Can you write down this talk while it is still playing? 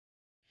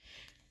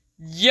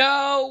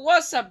Yo,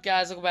 what's up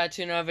guys? Welcome back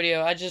to another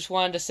video. I just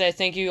wanted to say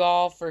thank you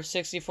all for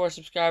 64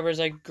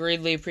 subscribers. I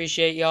greatly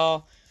appreciate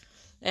y'all.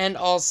 And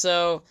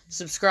also,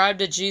 subscribe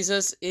to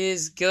Jesus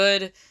is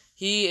good.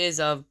 He is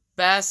a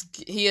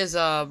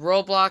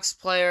Roblox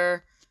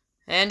player.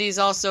 And he's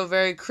also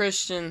very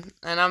Christian.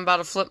 And I'm about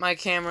to flip my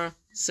camera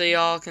so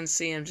y'all can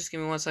see him. Just give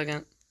me 1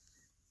 second.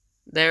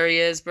 There he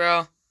is,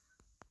 bro.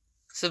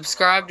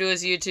 Subscribe to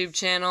his YouTube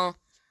channel.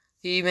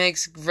 He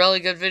makes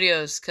really good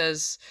videos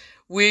because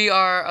we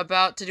are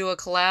about to do a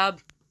collab.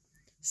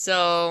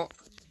 So,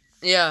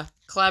 yeah,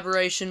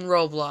 collaboration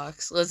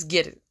Roblox. Let's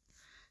get it.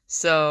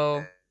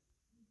 So,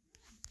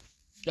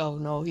 oh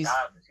no, he's,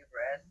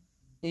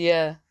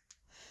 yeah.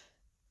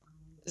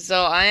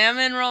 So, I am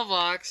in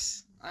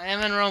Roblox.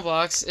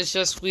 It's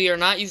just we are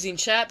not using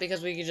chat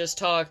because we can just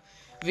talk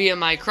via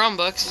my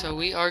Chromebook, so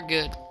we are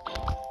good.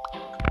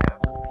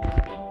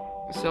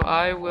 So,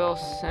 I will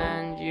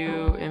send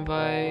you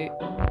invite.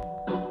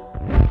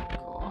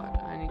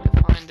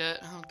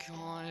 Oh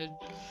god.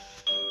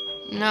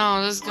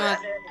 No, this is gonna.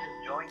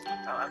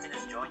 I can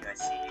just join you. I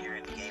see you're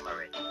in the game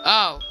already.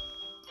 Oh,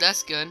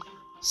 that's good.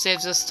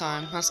 Saves us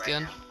time. That's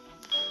good.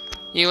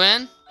 You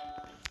in?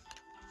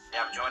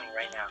 Yeah, I'm joining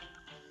right now.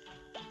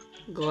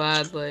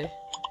 Gladly.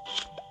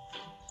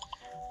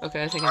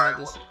 Okay, I think I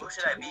need this. Who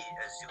should I be?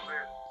 A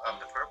super,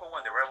 the purple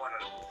one, the red one, or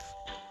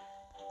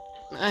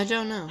the blue? I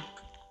don't know.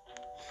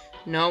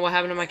 No, what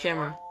happened to my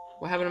camera?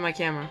 What happened to my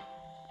camera?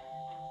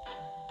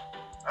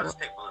 I'll just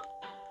pick blue.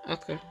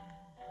 Okay.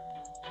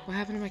 What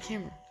happened to my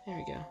camera? There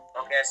we go.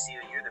 Okay, I see you.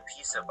 You're the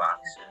pizza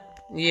box.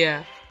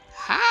 Yeah.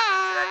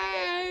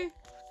 Hi!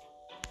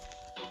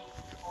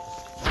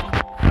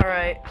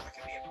 Alright.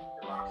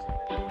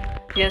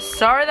 Yeah,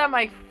 sorry that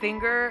my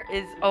finger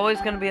is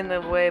always gonna be in the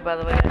way, by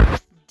the way.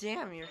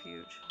 Damn, you're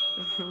huge.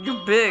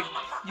 You're big.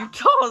 You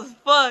tall as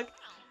fuck.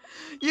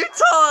 You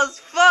tall as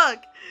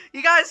fuck.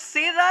 You guys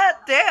see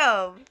that?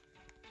 Damn.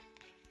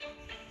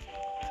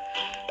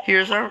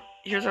 Here's our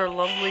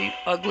lovely,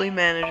 ugly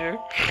manager.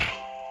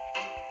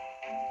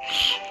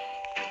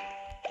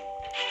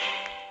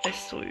 I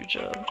stole your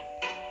job.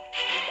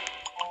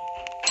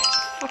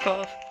 Fuck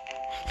off.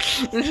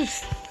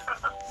 This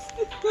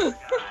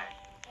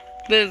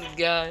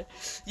guy.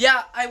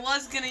 Yeah, I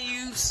was gonna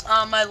use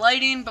my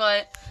lighting,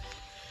 but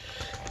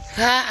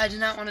that I did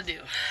not want to do.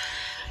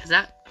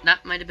 That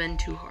might have been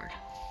too hard.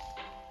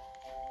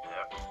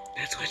 Yeah.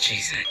 That's what she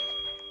said.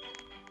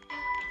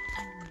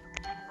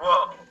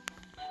 Whoa.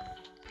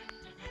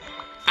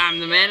 I'm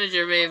the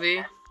manager,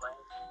 baby.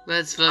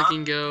 Let's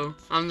fucking go.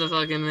 I'm the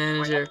fucking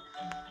manager.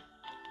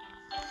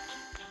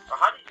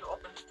 How do you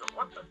open the door?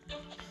 What the?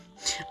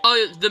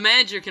 Oh, the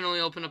manager can only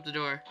open up the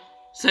door.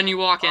 So then you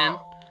walk in.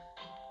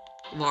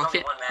 Walk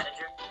it. One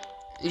manager?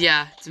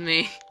 Yeah, it's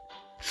me.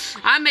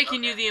 I'm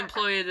making you the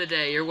employee of the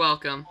day. You're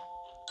welcome.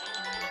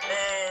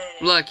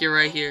 Hey. Look, you're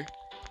right here.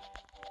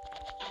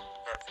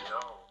 Let's go.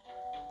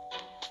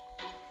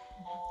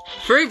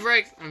 Free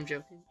break. I'm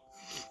joking.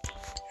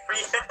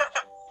 Free.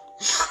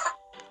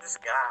 This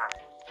guy.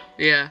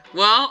 Yeah.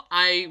 Well,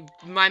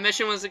 my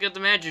mission was to get the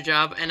manager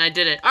job, and I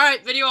did it. All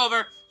right, video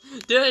over.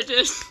 Did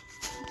it?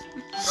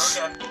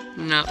 Okay.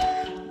 No.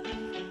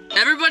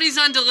 Everybody's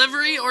on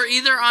delivery or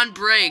either on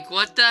break.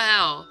 What the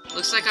hell?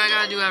 Looks like I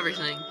gotta do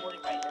everything.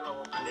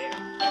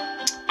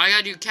 I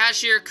gotta do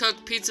cashier,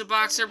 cook, pizza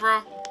boxer,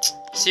 bro.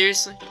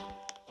 Seriously?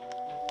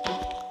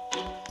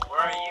 Where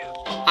are you?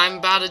 I'm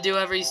about to do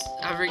everybody's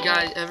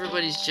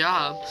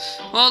job.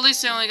 Well, at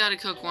least I only gotta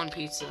cook one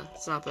pizza.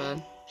 It's not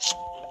bad.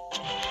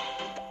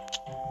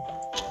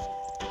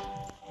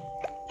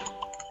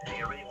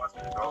 He really wants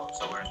me to go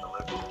somewhere and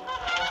deliver.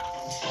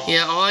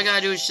 Yeah, all I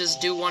gotta do is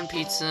just do one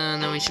pizza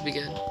and then we should be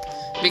good.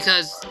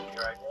 Because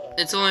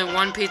it's only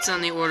one pizza on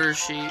the order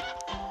sheet.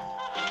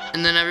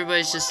 And then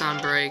everybody's just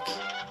on break.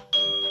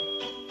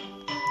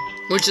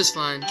 Which is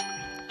fine.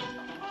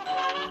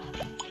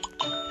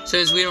 So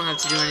as we don't have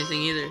to do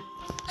anything either.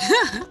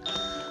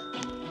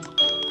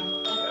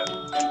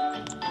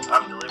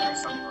 I'm delivering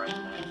something right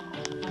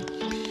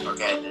now.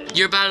 Okay, I did.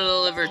 You're about to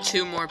deliver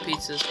 2 more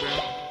pizzas, bro.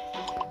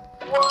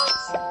 What?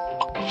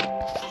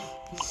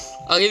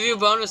 I'll give you a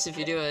bonus if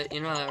you do it.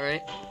 You know that,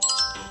 right?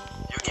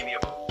 You give me a.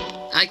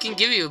 I can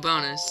give you a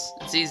bonus.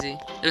 It's easy.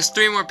 There's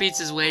 3 more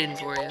pizzas waiting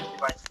for you.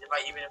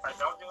 Even if I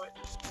don't do it?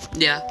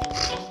 Yeah.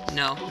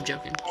 No, I'm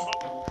joking.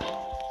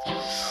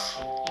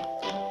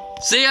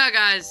 So yeah,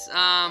 guys,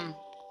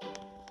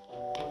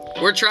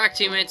 we're track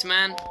teammates,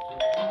 man.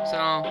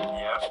 So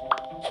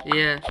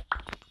yeah,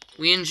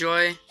 we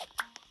enjoy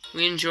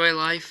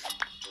life.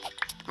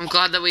 I'm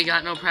glad that we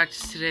got no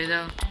practice today,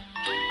 though.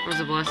 That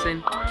was a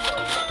blessing.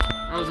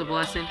 That was a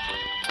blessing.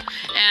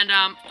 And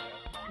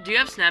do you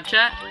have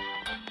Snapchat?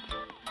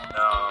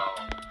 No.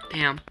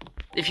 Damn.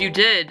 If you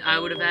did, I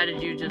would have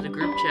added you to the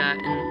group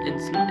chat and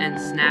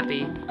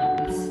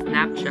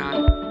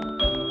Snapchat.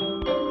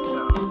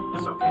 No,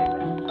 it's okay.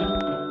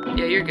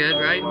 Yeah, you're good,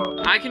 right?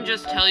 I can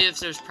just tell you if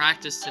there's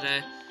practice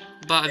today,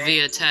 but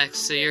via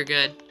text, so you're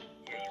good.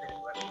 Yeah, you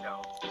can let me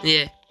know.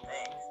 Yeah,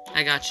 Thanks.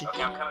 I got you.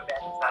 Okay, I'm coming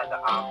back. the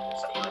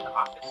office. Are you in the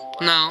office?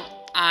 No,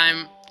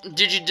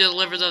 Did you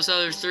deliver those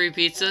other 3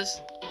 pizzas?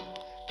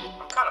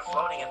 I'm kind of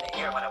floating in the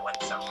air when I went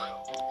to some room.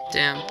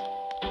 Damn.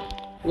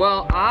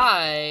 Well,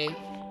 I'm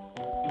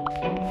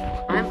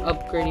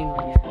upgrading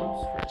my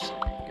house for a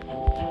second. Give me a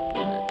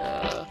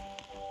minute.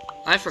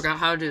 I forgot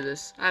how to do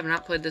this. I have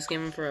not played this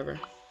game in forever.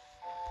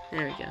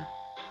 There we go.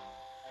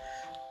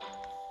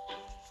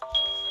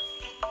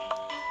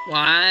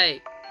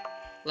 Why?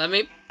 Let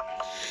me...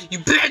 You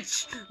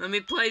bitch! Let me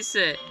place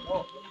it.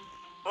 Whoa.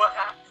 What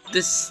happened?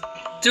 This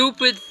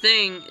stupid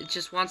thing, it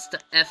just wants to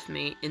F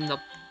me in the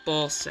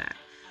ball sack.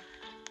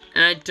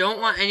 And I don't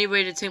want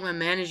anybody to take my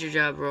manager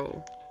job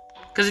role.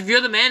 Because if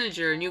you're the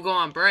manager and you go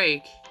on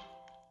break...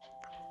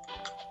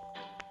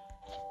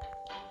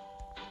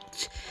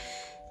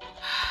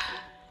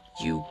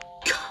 You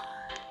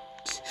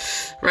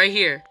cunt. Right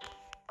here.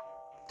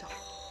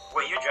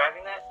 Wait, you're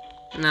driving that?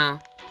 No. No,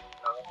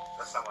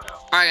 that's someone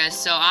else. Alright guys,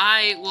 so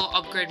I will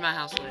upgrade my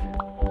house later.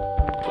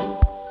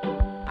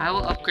 I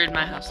will upgrade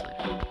my house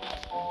later.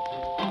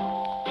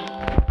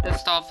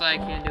 Pissed off that I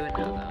can't do it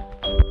now though.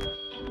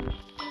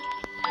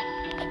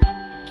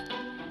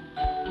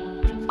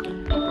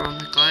 Bro,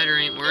 my glider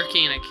ain't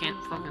working and I can't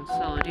fucking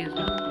sell it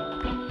either.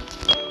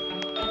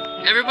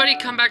 Everybody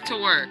come back to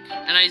work.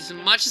 And as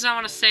much as I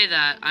want to say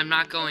that, I'm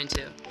not going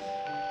to.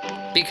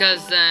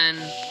 Because then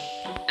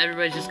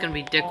everybody's just gonna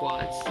be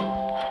dickwads.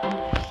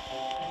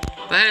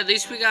 But hey, at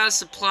least we got a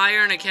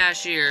supplier and a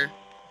cashier.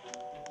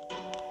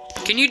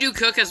 Can you do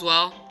cook as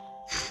well?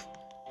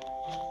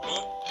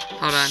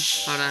 Hold on,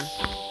 hold on.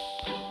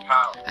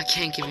 How? I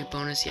can't give you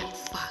bonus yet.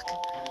 Fuck.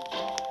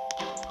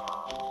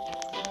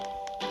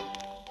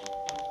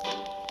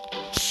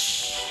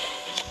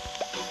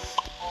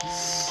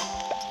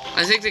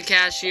 I think the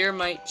cashier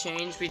might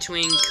change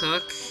between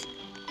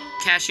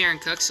cashier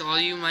and cook, so all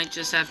you might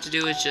just have to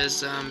do is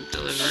just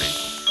delivery.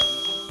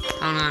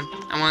 Hold on.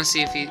 I want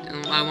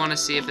to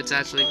see if it's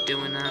actually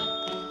doing that.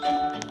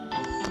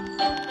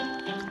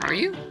 Are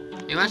you?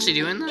 You actually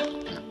doing that?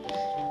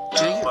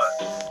 Do you? What?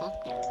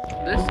 Fuck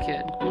this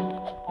kid.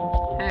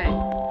 Hey.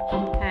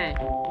 Hey.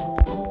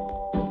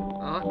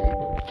 Oh, dude.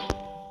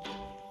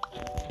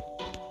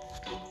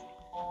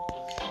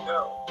 Yo.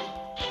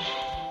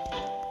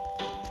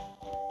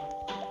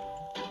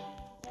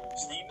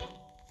 Steven?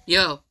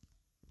 Yo.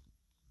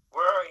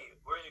 Where are you?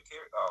 Where's your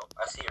character? Oh,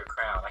 I see your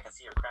crown. I can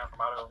see your crown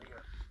from out over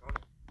here.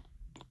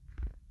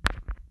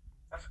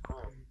 That's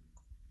cool.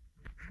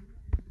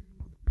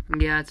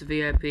 Yeah, it's a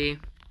VIP.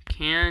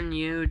 Can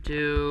you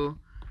do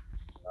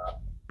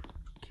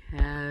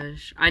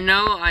cash? I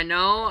know,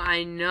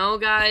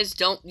 guys.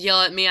 Don't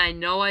yell at me. I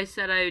know I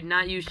said I would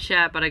not use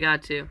chat, but I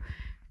got to.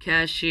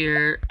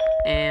 Cashier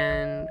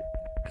and...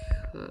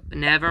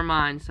 Never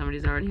mind.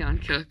 Somebody's already on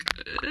cook.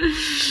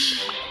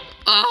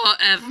 Oh,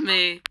 F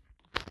me.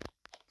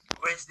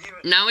 Wait, Steven.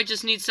 Now we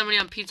just need somebody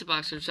on pizza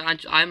box, which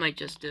I might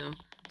just do.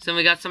 So then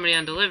we got somebody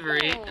on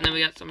delivery, and then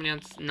we got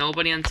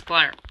nobody on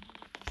supplier.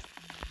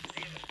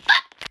 Steven.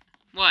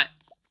 What?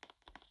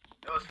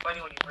 It was funny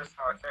when you first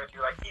saw our character.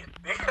 You're like, he's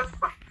big as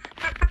fuck.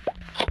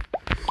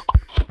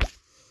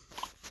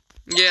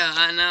 Yeah,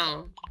 I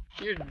know.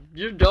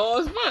 You're dull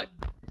as fuck.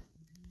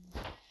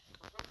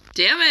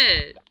 Damn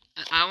it!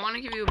 I want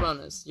to give you a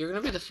bonus. You're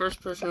gonna be the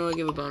first person who will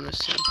give a bonus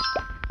to.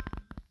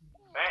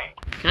 Dang.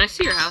 Can I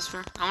see your house,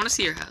 bro? I want to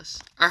see your house.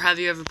 Or have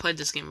you ever played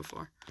this game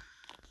before?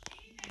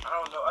 I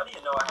don't know. I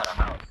didn't know I had a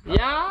house.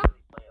 Yeah?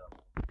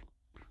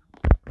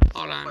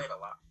 Hold I on. played a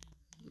lot.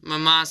 My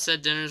mom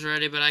said dinner's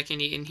ready, but I can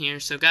eat in here.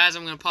 So, guys,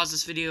 I'm going to pause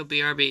this video.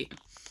 BRB.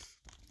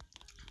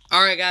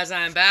 Alright, guys,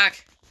 I am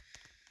back.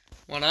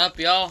 What up,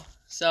 y'all?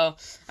 So,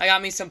 I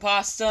got me some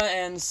pasta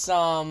and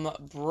some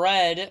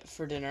bread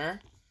for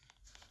dinner.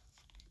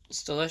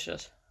 It's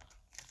delicious.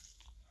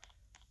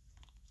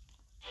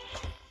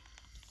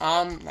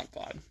 Oh, my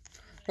God.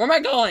 Where am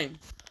I going?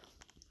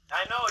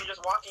 I know, you're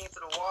just walking into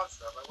the wall and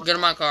stuff. Like, Get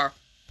in my car.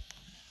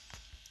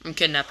 I'm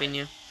kidnapping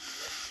you.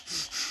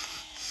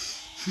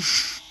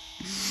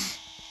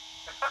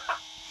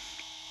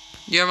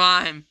 You're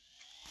mine.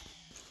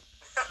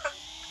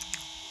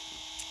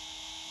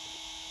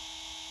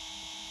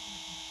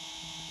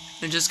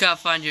 You just gotta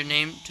find your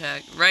name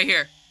tag. Right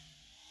here.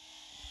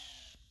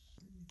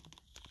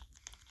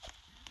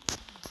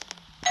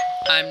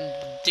 I'm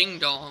Ding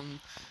Dong.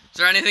 Is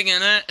there anything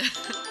in it?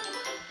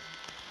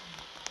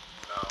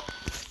 No.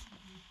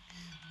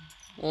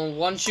 Well,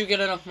 once you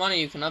get enough money,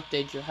 you can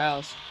update your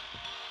house.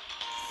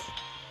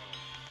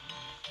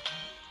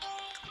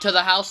 To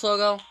the house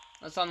logo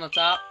that's on the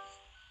top.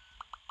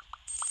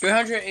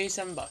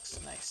 387 bucks.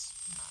 Nice.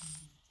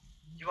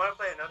 You want to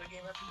play another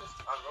game after this?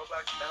 On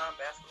Roblox, then on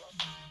basketball?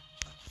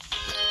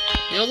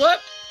 You know what?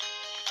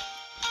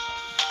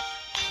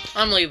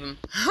 I'm leaving.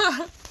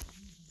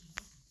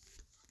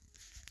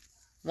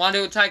 Want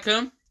to do a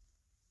tycoon?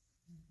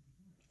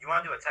 You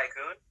want to do a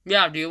tycoon?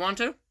 Yeah, do you want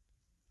to? I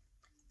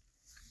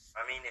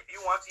mean, if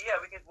you want to, yeah,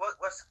 we can. What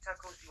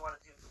tycoons do you want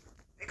to do?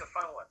 Pick a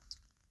fun one.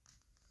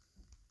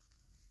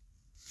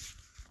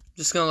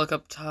 Just gonna look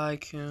up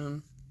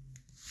tycoon.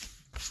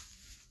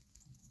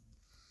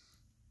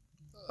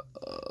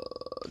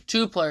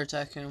 2-player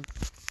tycoon.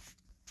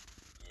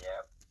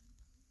 Yep.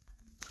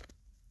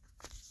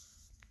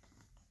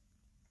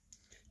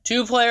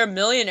 2-player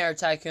millionaire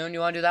tycoon.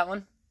 You want to do that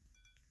one?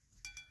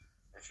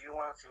 If you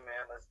want to,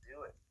 man, let's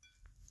do it.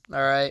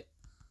 All right.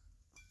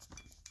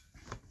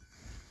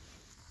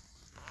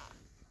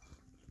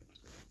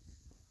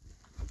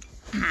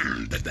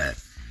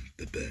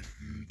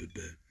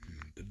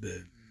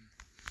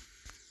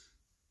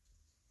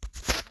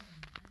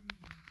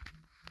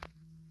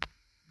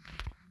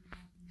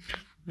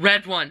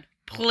 Red one,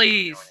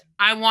 please.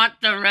 I want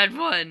the red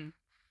one.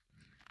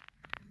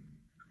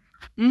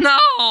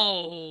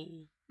 No!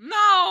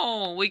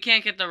 No! We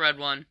can't get the red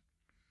one.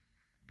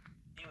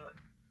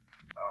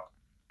 Oh.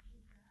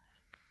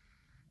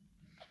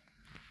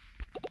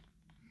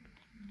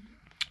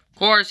 Of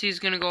course, he's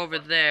gonna go over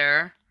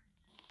there.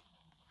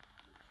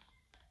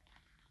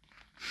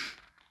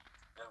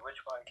 Then which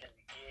one can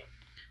we get?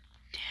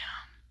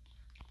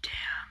 Damn.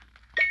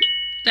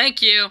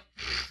 Thank you.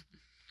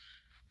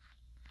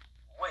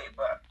 Wait,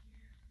 but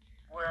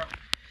where?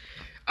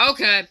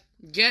 Okay,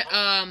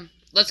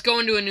 let's go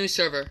into a new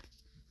server.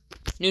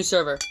 New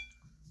server.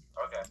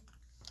 Okay.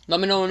 Let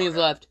me know when you've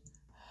left.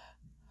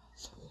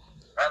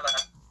 I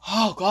left.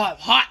 Oh God,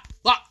 hot.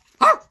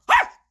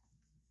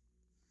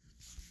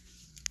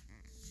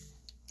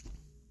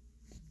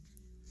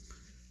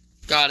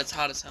 God, it's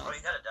hot as hell. Oh,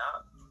 you got a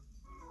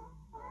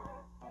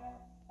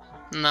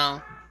dog?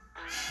 No.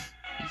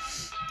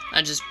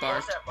 I just What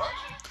barked. was that bark?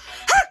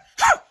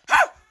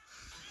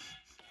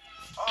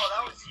 Oh,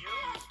 that was you?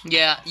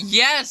 Yeah.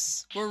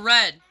 Yes! We're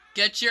red.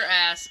 Get your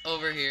ass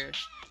over here.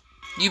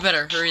 You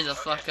better hurry the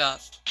fuck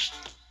up.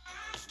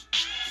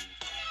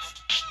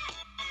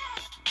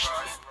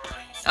 Right.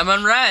 I'm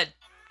on red.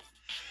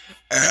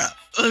 Okay, I'm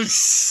coming.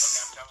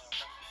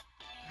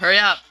 Hurry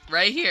up.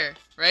 Right here.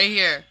 Right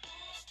here.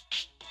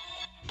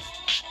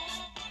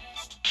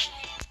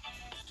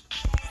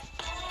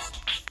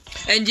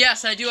 And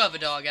yes, I do have a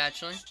dog,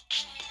 actually.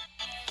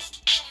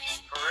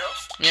 For real?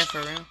 Yeah, for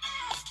real.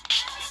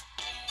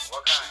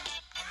 What kind?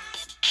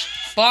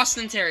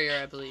 Boston Terrier,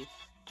 I believe.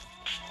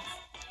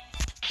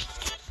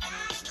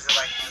 Is it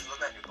like, does it look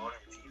like a golden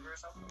retriever or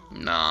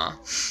something? Nah.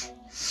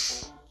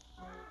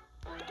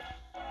 Like,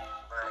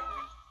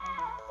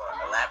 what,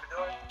 a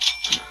Labrador?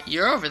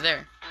 You're over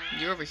there.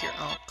 You're over here.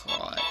 Oh,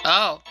 God.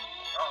 Oh.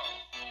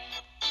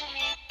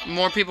 Oh.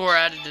 More people were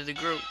added to the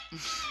group.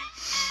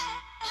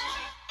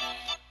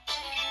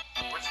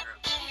 Which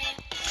group?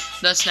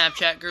 The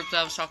Snapchat group that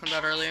I was talking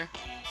about earlier.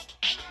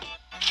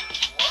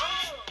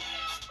 Whoa.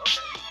 Okay.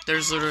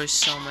 There's literally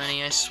so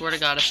many. I swear to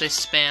God, if they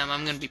spam,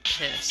 I'm gonna be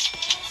pissed.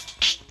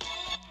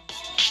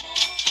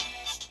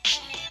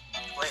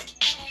 Wait,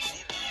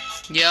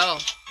 Steven, Yo.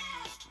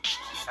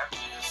 actually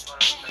just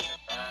want to play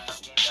the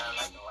game that I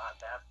like a lot,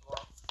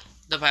 basketball.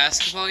 The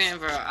basketball game,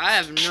 bro. I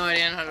have no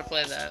idea on how to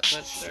play that,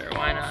 but sure,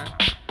 why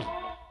not?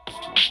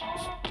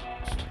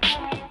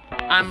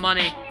 I'm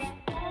money.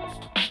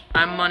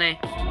 I'm money.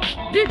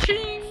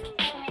 Ditching.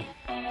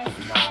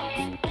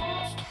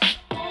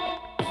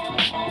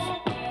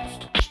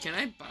 Can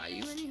I buy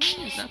you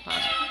anything? Is that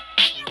possible?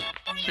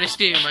 Can I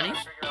steal your money?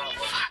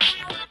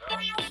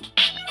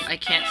 I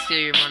can't steal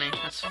your money.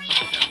 That's fucked up.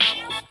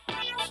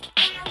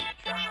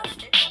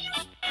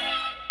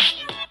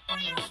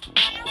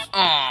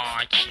 Oh,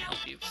 I can't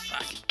help you.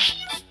 Fuck.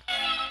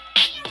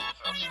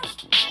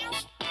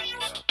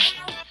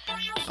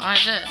 Buy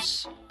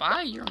this.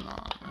 Buy your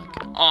mom.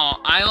 Okay.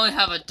 Oh, I only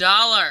have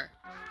 $1.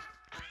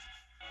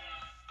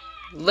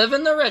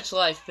 Living the rich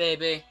life,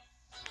 baby.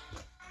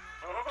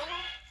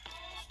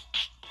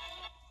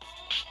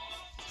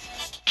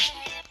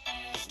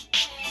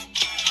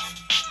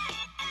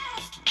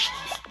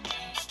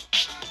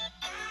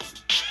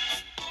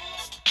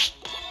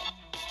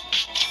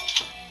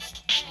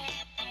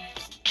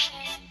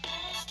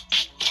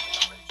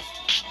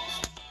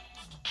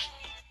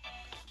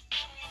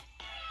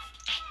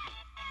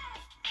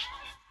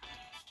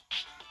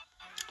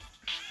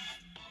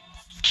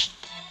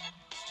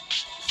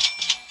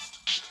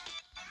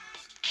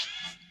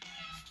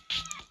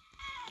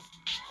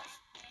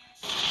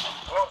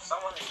 Oh,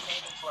 someone has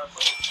came into our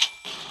place.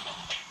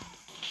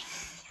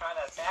 He's trying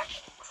to attack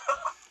us.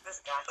 This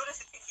guy. Who does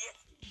he think he is?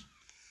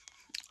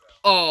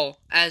 Oh,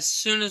 as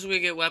soon as we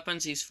get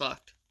weapons, he's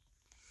fucked.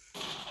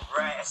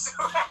 Right,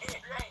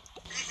 right.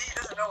 He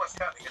doesn't know what's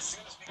coming. As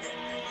soon as we get,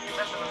 he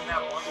messes with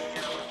that once we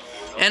get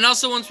away. And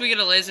also, once we get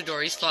a laser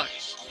door, he's fucked.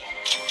 He's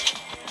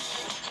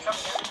coming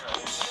after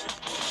us.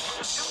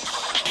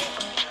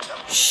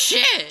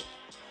 Shit!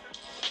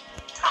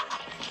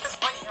 It's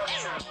funny how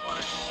he's on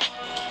water.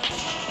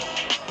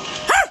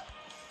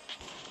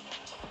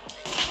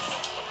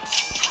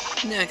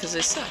 Yeah, because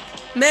they suck.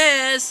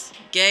 Miss!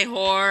 Gay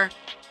whore.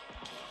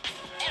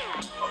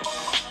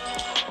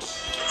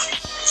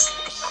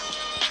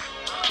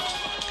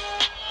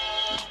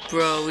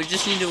 Bro, we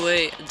just need to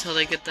wait until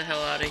they get the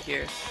hell out of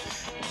here.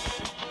 Just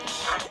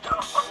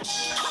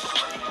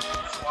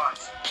watch.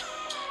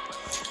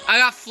 I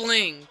got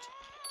flinged.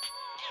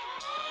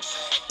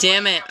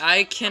 Damn it!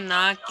 I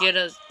cannot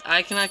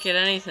get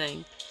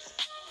anything.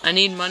 I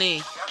need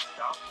money.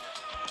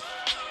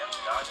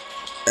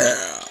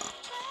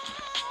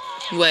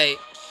 Wait.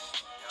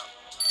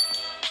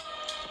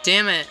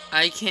 Damn it!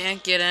 I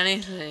can't get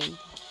anything.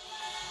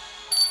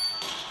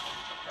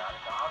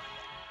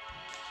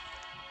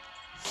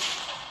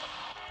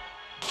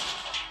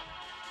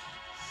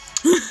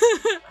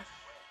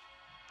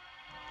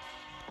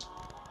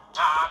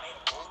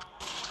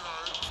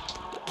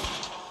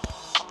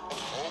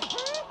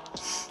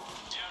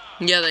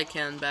 Yeah, they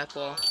can back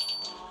wall.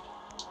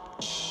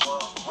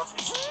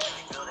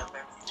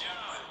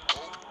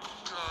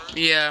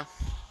 Yeah.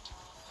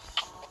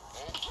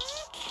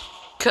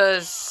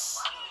 Cause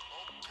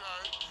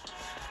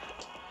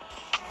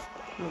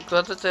I'm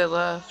glad that they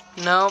left.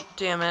 Nope,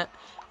 damn it.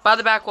 By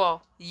the back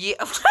wall. Yeah.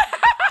 I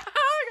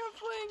got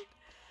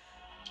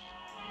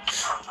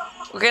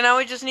flanked. Okay, now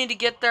we just need to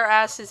get their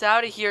asses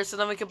out of here so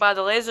then we can buy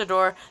the laser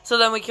door so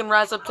then we can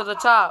rise up to the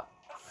top.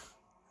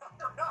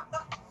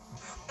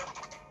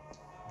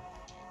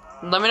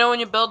 Let me know when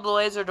you build the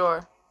laser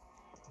door.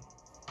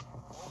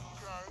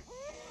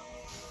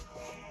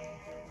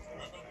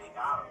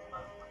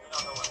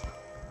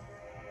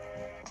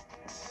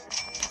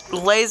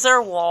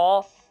 Laser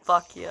wall?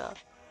 Fuck yeah.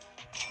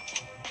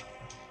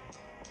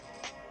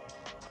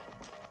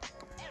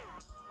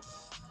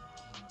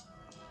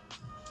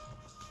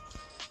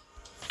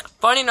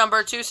 Funny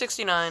number,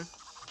 269.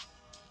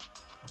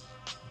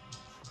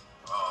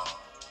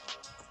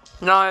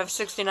 No, I have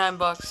 69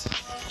 bucks.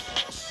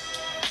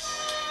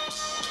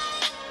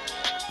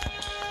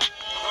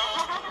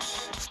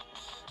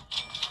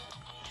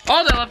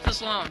 Oh, they left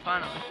us alone,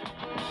 finally.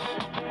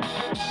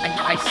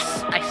 I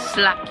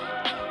slapped.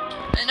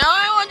 And now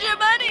I want your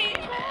money!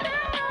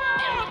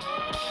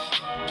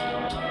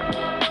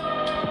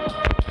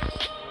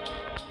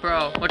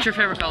 Bro, what's your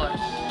favorite color?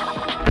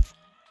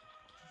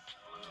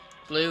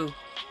 Blue.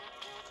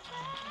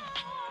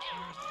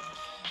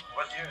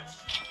 What's yours?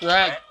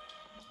 Red.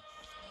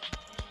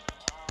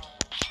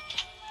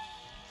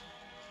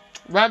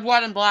 Red,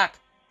 white, and black.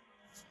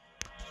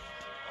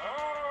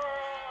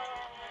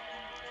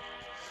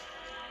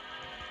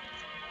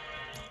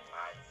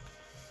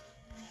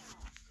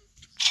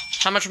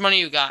 How much money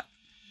you got?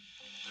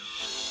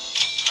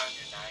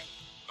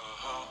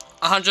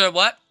 100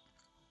 what?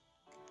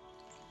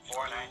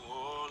 490.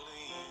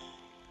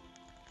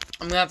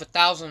 I'm gonna have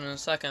 1,000 in a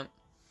second.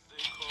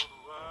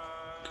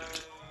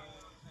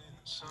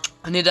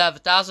 I need to have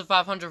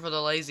 1,500 for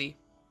the lazy.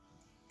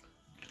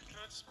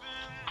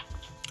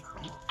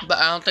 But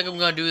I don't think I'm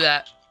gonna do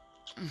that.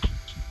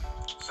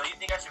 So you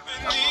think I should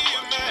really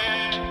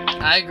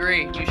upload? I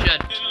agree, you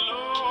should.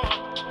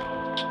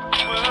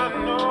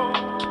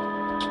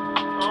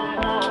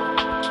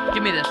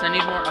 Give me this, I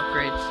need more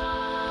upgrades.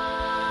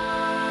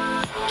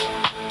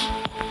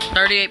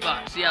 38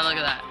 bucks, yeah, look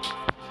at that.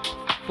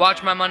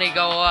 Watch my money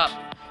go up.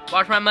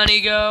 Watch my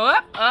money go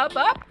up, up,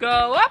 up,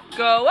 go up,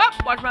 go up.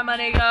 Watch my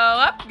money go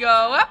up,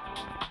 go up.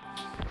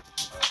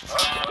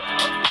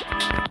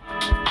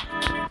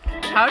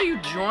 How do you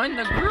join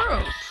the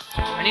group?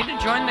 I need to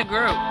join the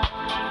group.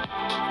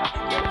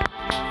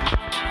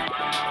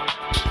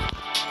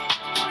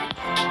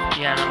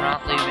 Yeah, and I'm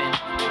not leaving.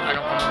 I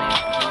don't want to leave.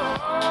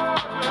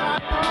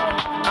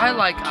 I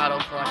like auto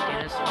collecting,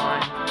 it's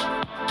fine.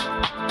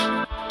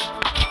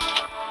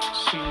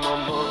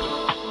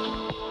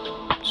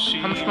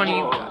 How much money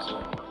you got?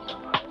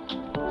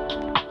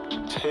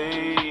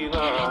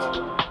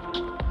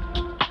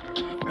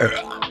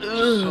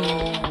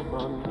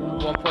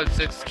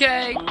 1.6K.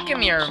 Give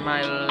me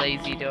my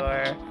lazy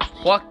door.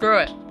 Walk through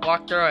it.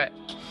 Walk through it.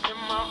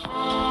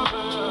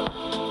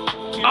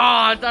 Oh,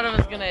 I thought it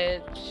was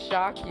gonna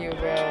shock you,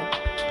 bro.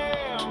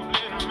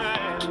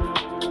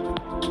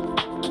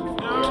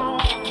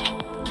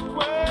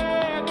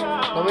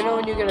 Let me know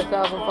when you get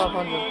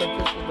 1,500.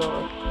 Purchase the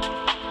door.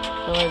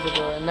 The laser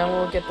door. And then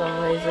we'll get the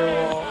laser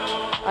wall.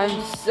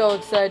 I'm so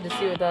excited to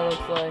see what that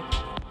looks like.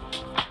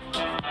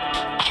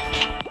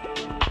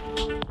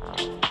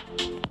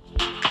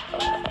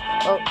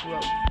 Oh,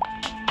 road.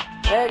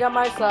 Hey, I got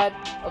my side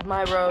of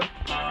my road.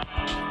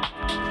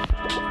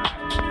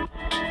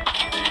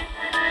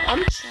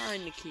 I'm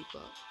trying to keep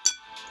up.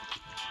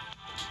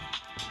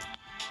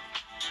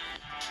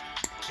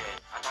 Okay,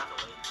 I got the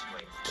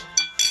wait.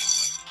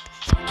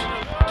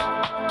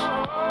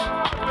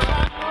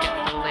 Get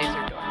the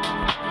laser door.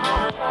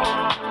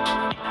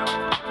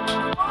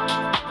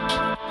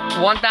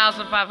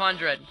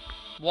 1,500.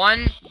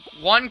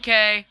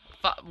 1K,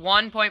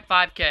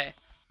 1.5K.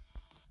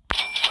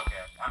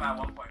 I'm at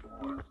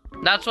 1.4.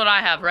 That's what I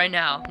have right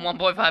now. 1.5K.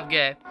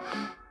 Now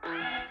I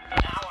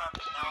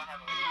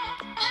have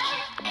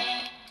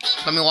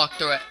Let me walk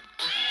through it.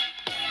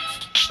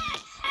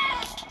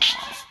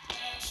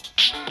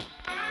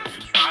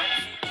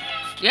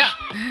 Yeah.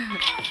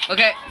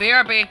 Okay,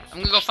 BRB. I'm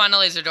gonna go find a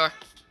laser door.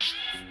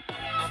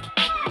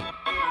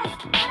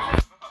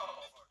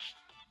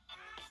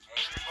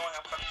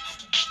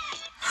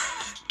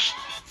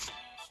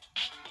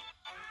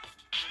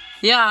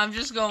 Yeah, I'm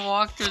just gonna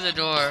walk through the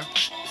door.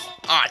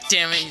 Aw,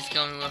 damn it, he's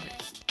coming with me.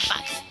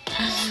 Fuck.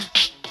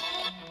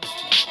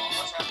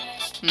 What's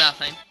happening?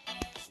 Nothing.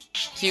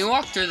 Can you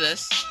walk through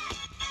this?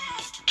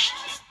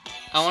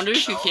 I wonder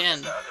if you No, can.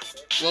 it's the other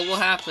bit. What will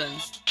happen? You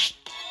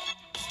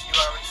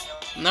already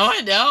know. No,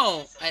 I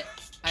don't.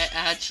 I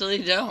actually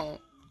don't.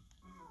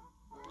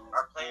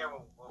 Our player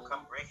will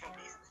come breaking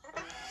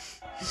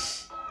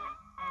pieces.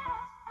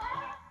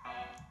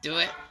 Do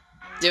it.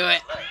 Do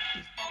it. Look,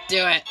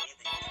 Do it. you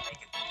can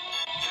make it.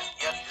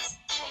 You have to just use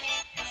the floor.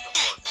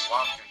 Just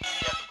walk through.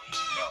 You have to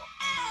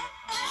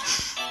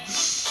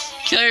believe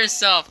you go. Kill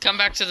yourself. Come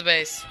back to the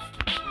base.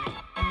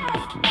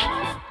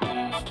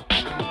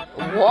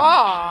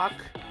 Walk?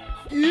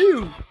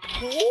 Ew.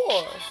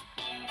 Poor.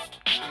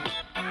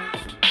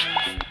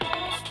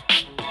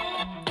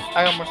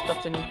 I got more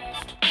stuff than you.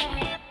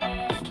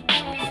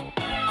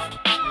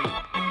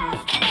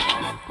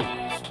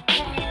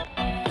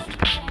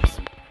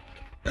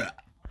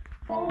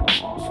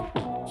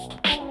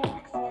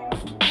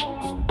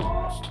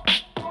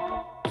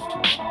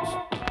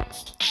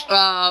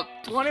 Uh,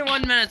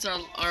 21 minutes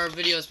our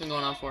video has been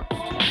going on for.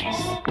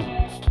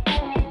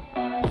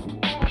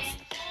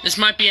 This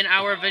might be an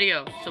hour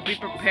video, so be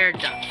prepared,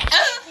 guys.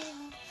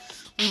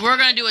 We were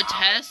gonna do a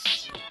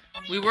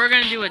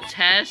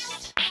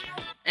test.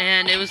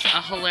 And it was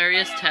a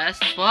hilarious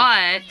test,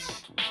 but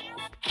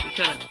we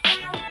couldn't.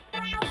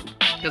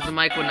 Because the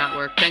mic would not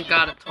work. Thank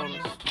God it told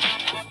us.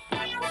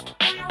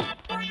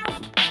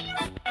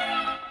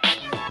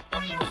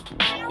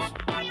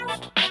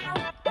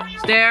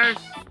 Stairs.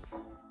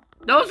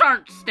 Those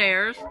aren't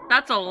stairs.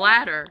 That's a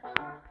ladder.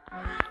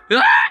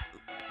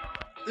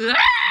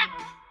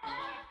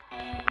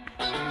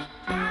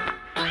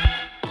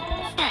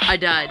 I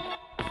died.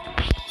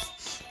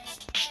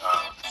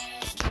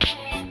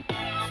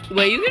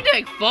 Wait, you can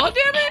take fall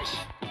damage?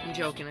 I'm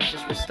joking, I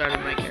just restarted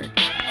my character.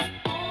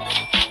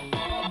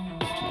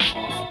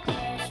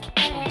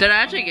 Did I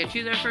actually get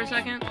you there for a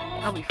second?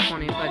 That'd be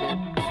funny if I did.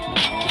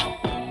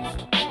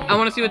 I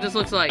want to see what this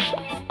looks like.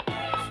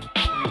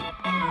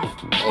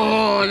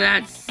 Oh,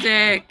 that's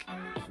sick.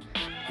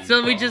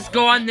 So we just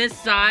go on this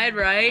side,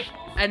 right?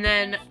 And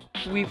then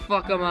we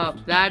fuck them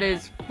up. That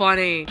is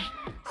funny.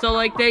 So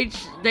like they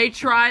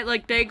try,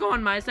 like they go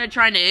on my side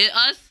trying to hit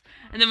us,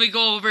 and then we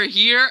go over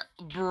here.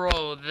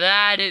 Bro,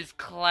 that is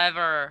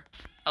clever.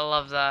 I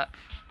love that.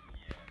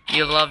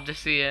 You love to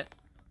see it.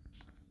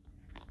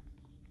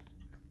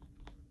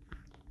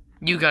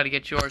 You gotta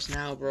get yours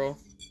now, bro.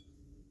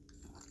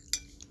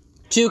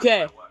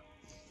 2K.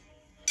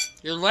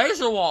 Your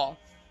laser wall.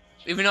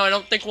 Even though I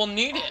don't think we'll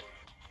need it.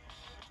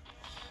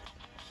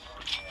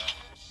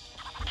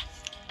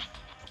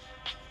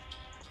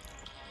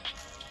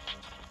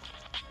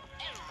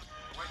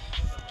 Where do you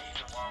get the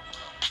laser wall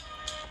from?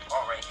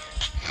 Oh, right here.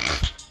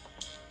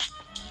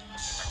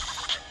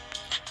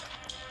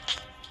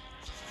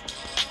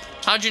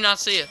 How'd you not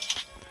see it?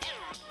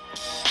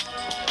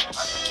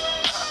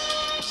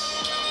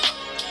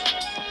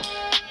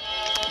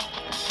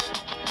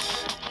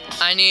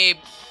 I need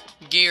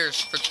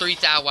gears for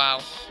 3,000. Wow.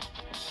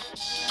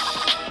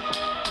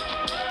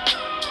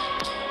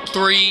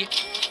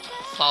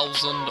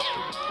 3,000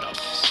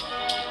 dollars.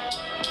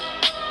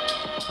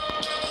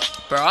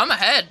 Bro, I'm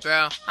ahead,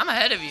 bro. I'm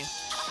ahead of you.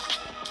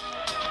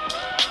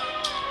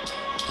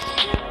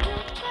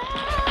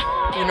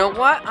 You know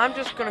what? I'm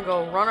just gonna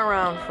go run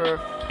around for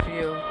a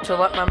few to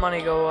let my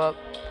money go up.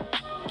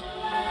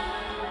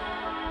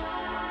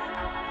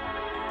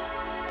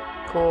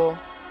 Cool.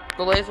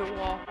 The laser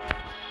wall.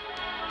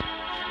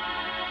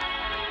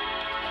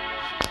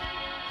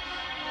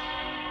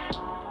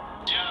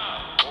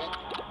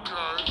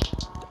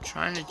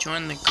 Trying to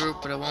join the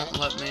group, but it won't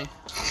let me.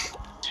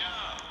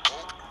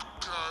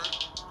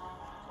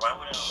 Why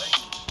would it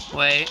let you?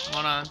 Wait,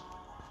 hold on.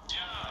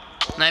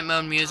 Night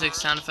mode, music,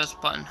 sound effects,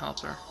 button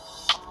helper.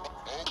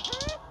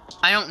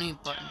 I don't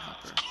need button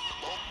helper.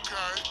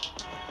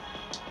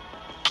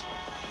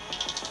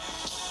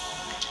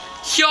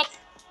 Yup.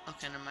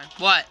 Okay, never mind.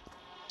 What?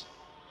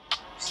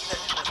 See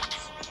that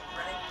speed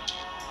running?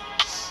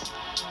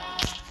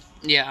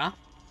 Yeah.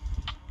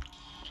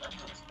 That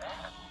looks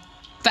bad.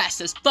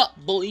 Fast as fuck,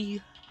 boy.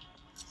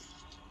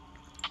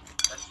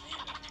 That's neat.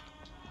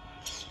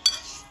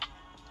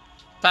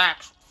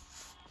 Facts.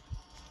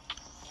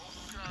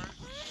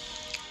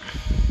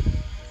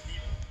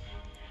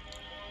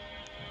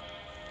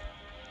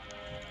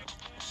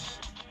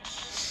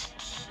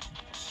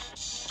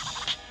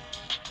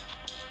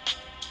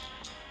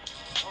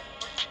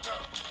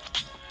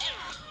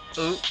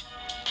 Ooh,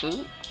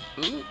 ooh,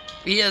 ooh.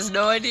 He has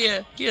no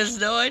idea. He has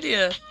no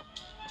idea.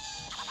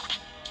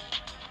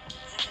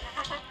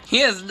 He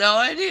has no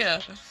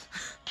idea.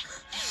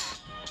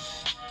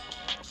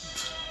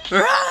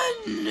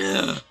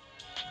 Run!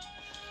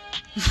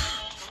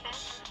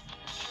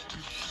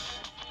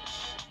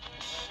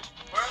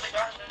 Where are the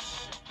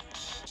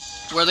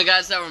guys? Were the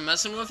guys that were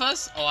messing with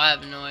us? Oh, I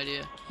have no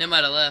idea. They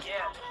might have left. Yeah.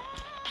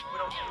 We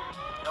don't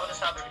notice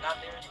how they're not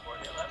there anymore.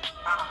 They left.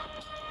 Ah.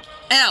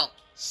 L.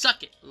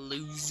 Suck it,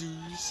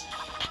 losers.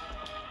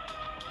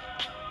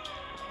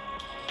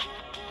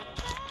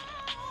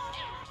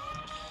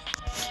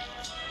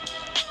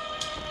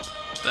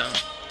 Boom.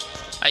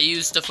 I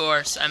used the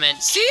force. I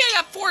meant, see,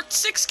 I got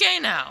 6K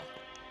now.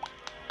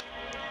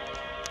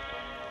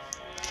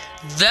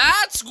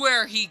 That's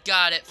where he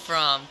got it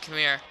from. Come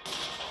here.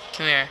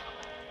 Come here.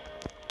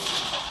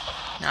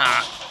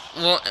 Nah.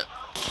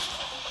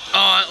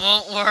 Oh, it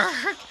won't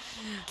work.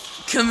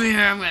 Come here,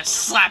 I'm gonna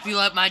slap you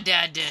like my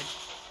dad did.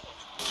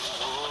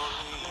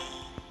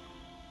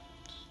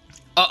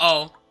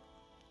 Uh-oh.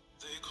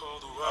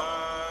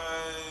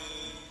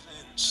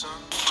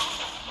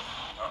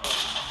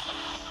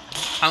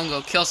 I'm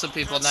gonna kill some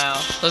people now.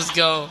 Let's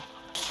go.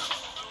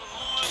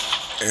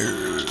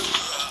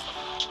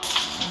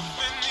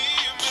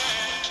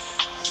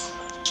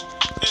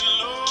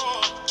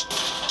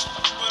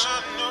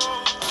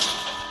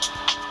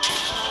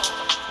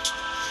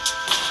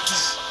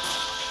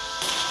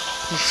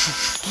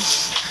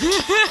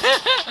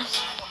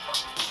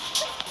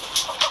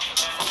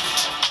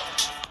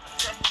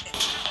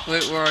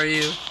 Wait, where are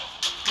you?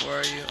 Where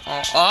are you?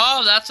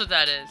 Oh, that's what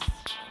that is.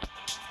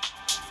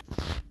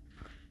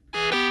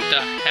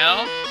 The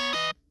hell?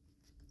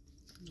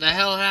 The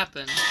hell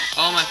happened?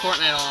 Oh, my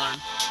Fortnite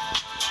alarm.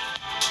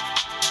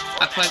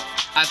 I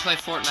play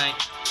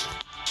Fortnite.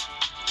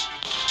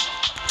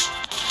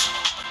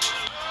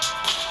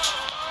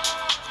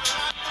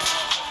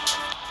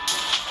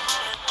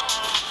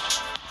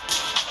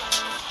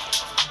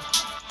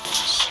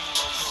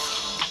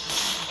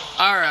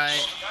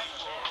 Alright.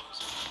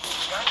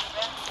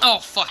 Oh,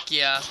 fuck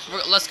yeah.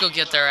 Let's go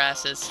get their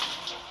asses.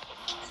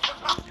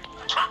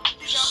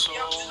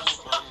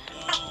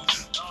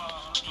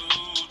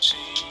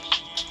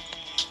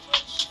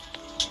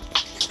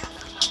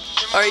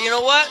 Alright, you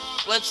know what?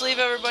 Let's leave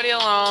everybody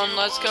alone.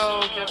 Let's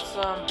go get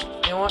some,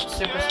 you know what?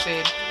 Super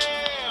speed.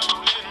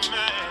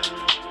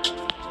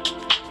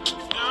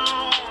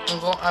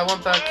 I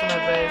went back to my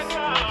base in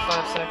like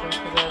 5 seconds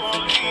because I had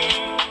super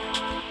speed.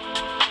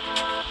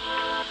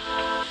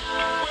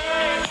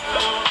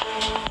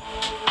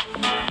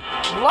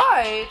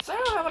 Lights? I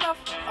don't have enough.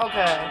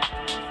 Okay.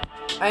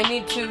 I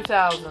need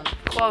 2,000.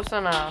 Close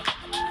enough.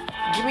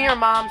 Give me your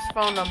mom's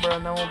phone number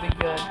and then we'll be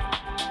good.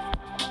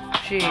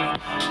 Jeez.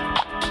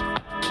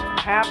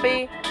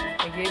 Happy?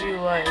 I gave you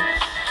lights.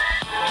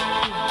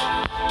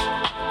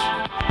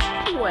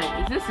 Wait,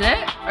 is this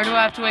it? Or do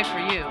I have to wait for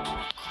you?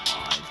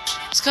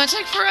 It's gonna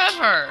take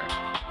forever.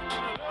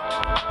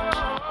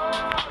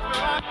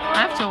 I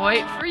have to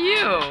wait for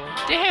you.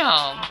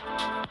 Damn.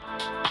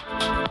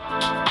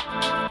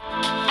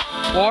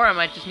 Or I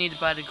might just need to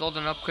buy the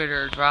golden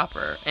upgrader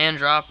dropper and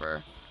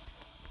dropper.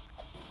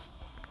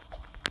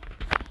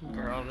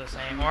 Girl, this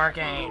ain't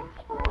working.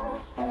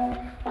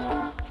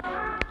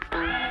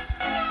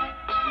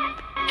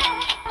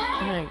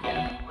 There you go.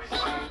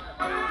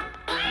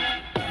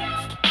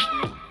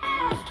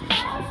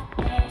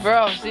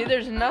 Bro, see,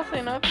 there's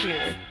nothing up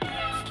here.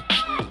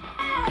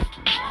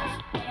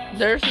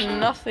 There's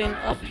nothing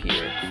up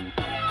here.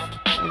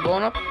 I'm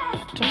going up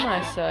to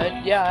my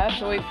side. Yeah, I have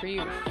to wait for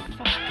you.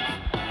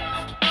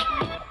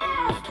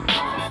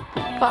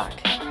 Fuck.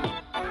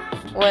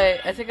 Wait,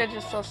 I think I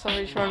just saw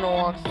somebody trying to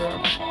walk through.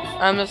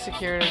 I'm the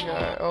security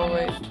guard. Oh,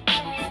 wait.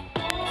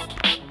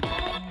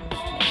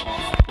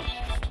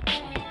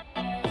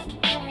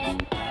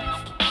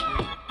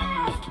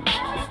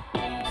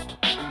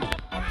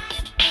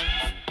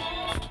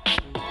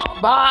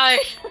 Bye!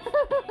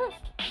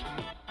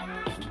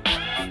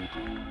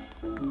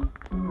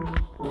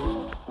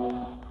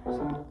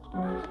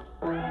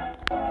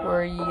 Where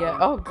are you at?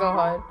 Oh,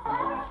 God.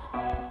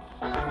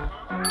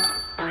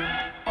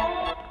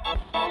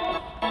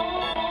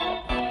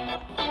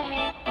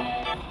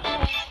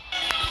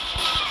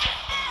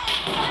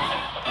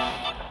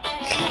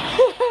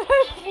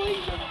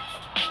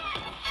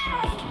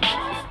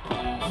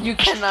 You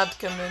cannot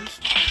come in.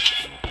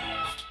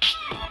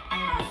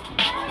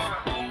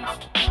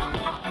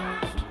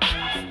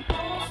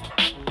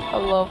 I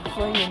love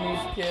playing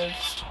these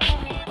kids.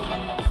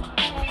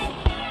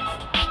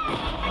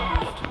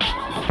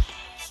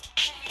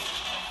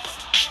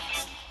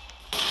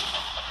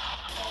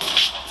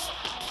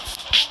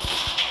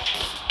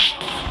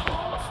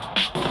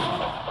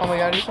 Oh my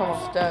god, he's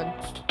almost dead.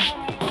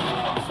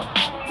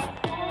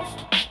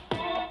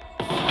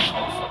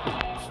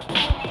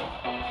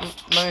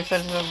 Let me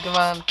finish him, come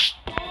on.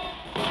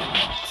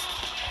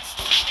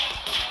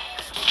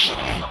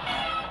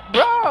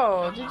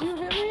 Bro, did you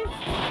hit me?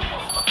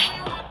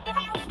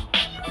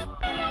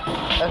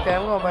 Okay,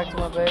 I'm going back to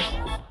my base.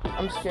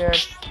 I'm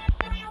scared.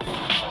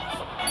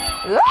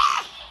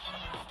 Ah!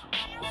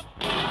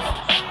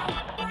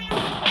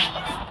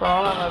 Bro,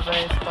 I'm at my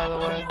base, by the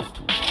way.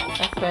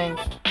 I think.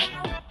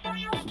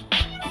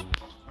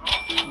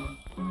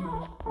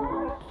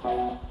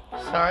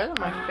 Sorry that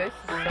my face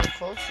is so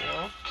close,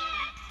 though.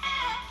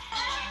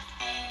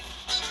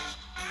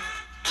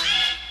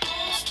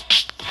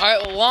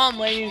 Alright, well, while I'm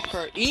waiting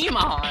for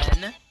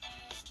Iman,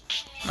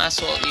 might as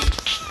well eat.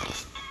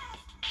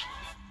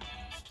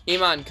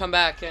 Iman, come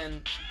back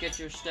and get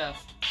your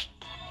stuff.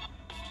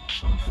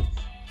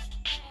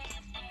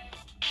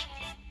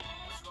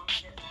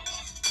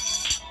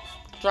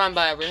 Try and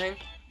buy everything.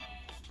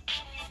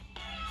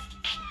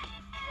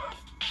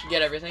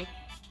 get everything.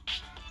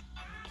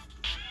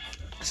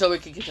 So we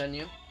can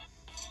continue.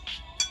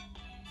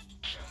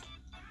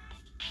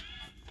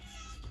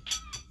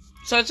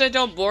 So since I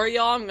don't bore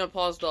y'all, I'm gonna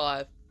pause the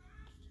live.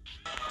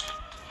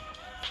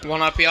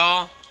 One up,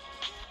 y'all.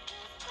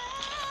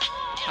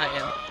 I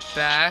am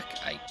back,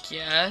 I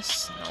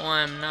guess. No,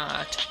 I'm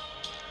not.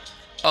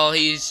 Oh,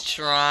 he's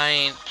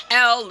trying.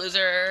 L,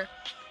 loser.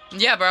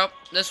 Yeah, bro.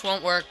 This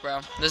won't work, bro.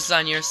 This is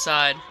on your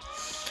side.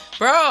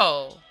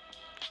 Bro!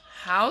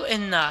 How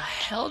in the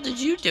hell did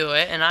you do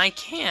it and I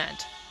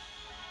can't?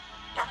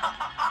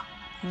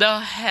 The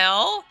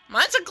hell?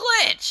 Mine's a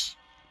glitch!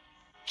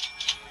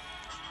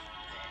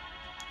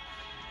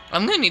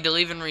 I'm gonna need to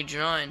leave and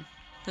rejoin.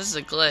 This is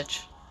a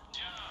glitch.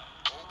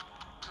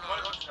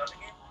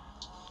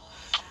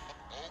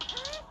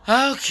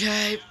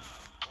 Okay.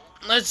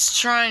 Let's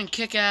try and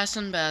kick ass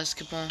in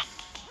basketball.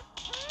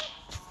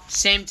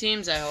 Same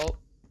teams, I hope.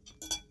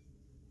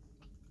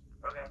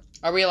 Okay.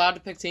 Are we allowed to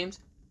pick teams?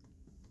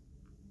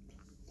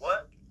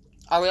 What?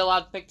 Are we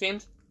allowed to pick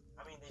teams?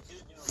 I mean, they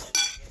do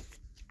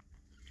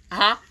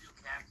Uh-huh.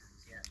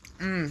 captains, yeah.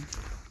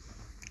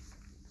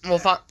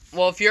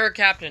 Well, if you're a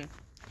captain,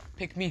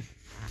 pick me.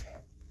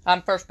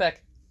 I'm first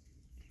pick.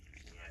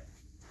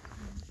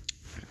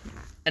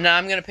 And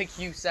I'm gonna pick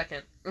you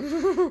second.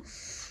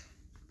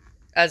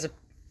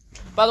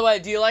 By the way,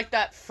 do you like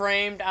that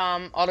framed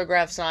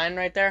autograph sign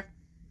right there?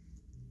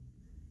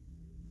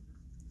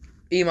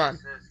 Iman.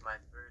 This is my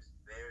first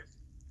Bears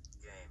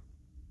game.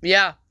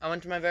 Yeah, I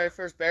went to my very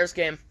first Bears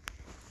game.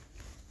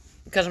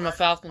 Because I'm a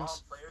Falcons.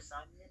 All players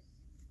signed it?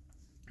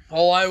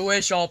 Oh, I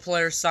wish all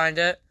players signed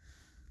it.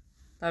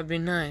 That'd be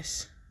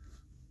nice.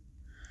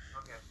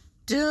 Okay.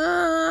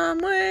 Dumb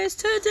ways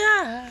to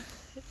die.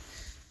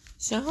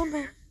 So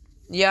many.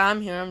 Yeah,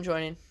 I'm here. I'm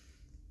joining.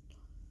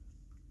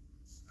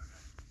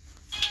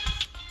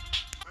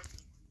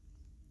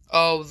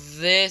 Oh,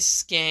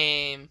 this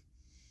game.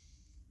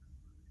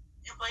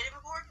 You played it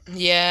before?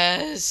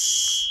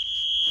 Yes.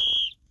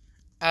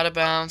 Out of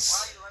Why bounds. do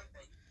you like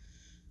that?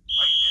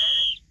 Are you good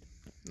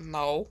at it?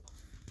 No.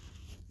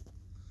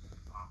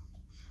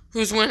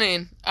 Who's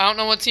winning? I don't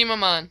know what team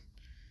I'm on.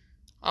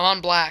 I'm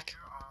on black.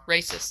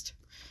 Racist.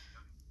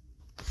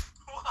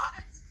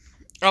 What?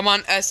 I'm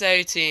on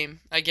SA team,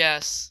 I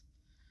guess.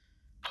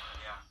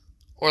 Yeah.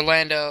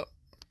 Orlando.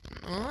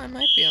 Oh, I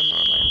might be on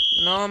Orlando.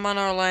 No, I'm on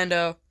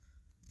Orlando.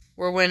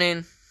 We're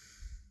winning.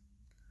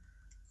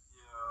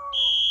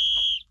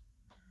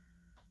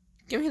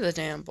 Give me the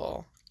damn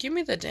ball. Give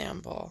me the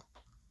damn ball.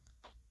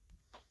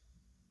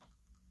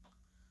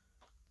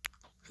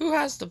 Who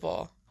has the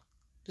ball?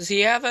 Does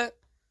he have it?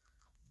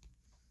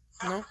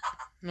 No.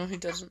 No, he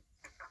doesn't.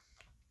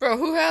 Bro,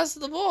 who has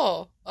the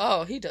ball?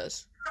 Oh, he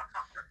does.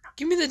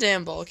 Give me the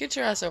damn ball. Get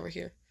your ass over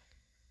here.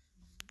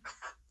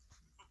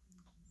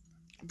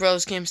 Bro,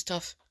 this game's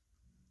tough.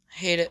 I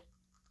hate it.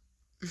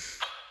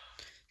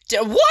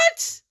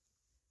 What?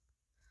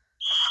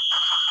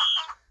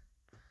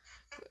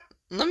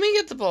 Let me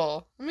get the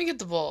ball. Let me get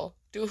the ball.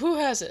 Dude, who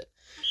has it?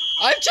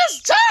 I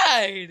just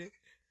died!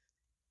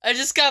 I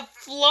just got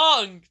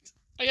flunked.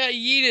 I got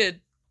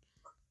yeeted.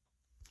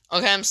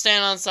 Okay, I'm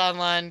staying on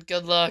sideline.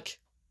 Good luck.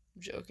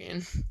 I'm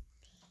joking.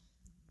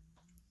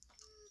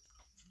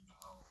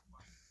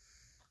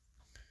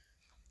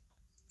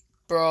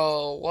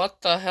 Bro,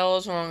 what the hell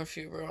is wrong with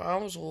you, bro? I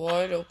was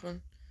wide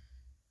open.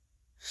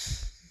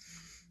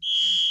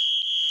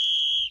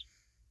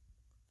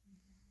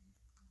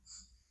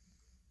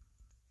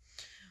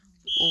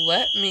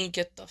 Let me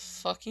get the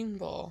fucking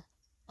ball.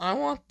 I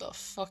want the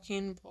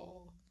fucking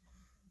ball.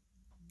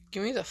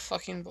 Give me the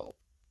fucking ball,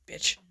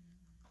 bitch.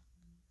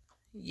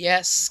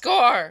 Yes,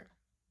 score!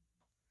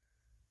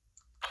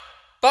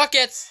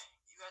 Buckets!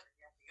 You guys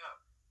have to go.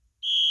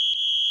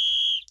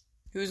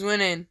 Who's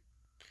winning?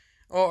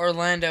 Oh,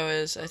 Orlando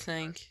is, I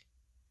think.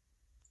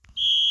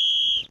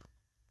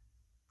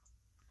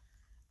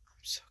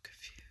 I'm so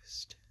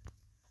confused.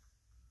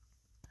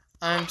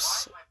 Why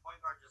is my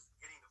point guard just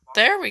getting the ball?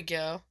 There we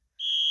go.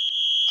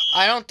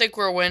 I don't think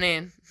we're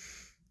winning.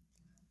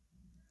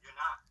 You're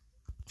not.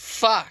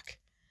 Fuck.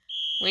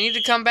 We need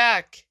to come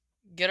back.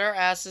 Get our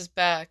asses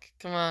back.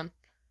 Come on.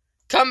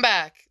 Come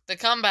back. The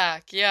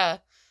comeback. Yeah.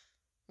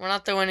 We're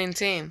not the winning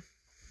team.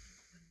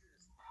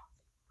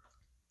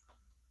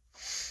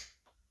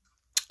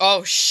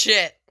 Oh,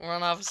 shit. We're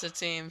on opposite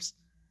teams.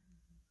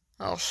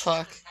 Oh,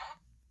 fuck.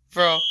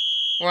 Bro,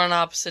 we're on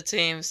opposite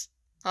teams.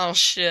 Oh,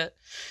 shit.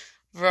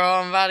 Bro,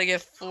 I'm about to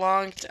get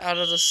flunked out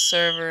of the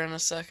server in a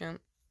second.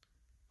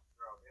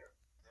 Bro,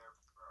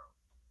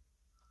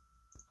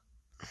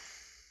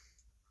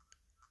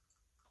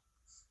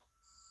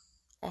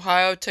 bro.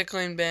 Ohio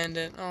Tickling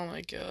Bandit. Oh,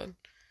 my God.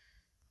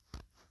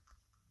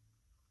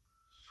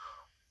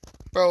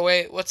 Bro,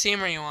 wait. What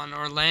team are you on?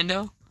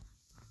 Orlando?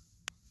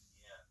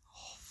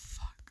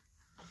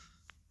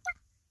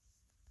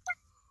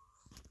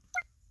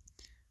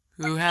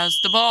 Who has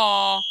the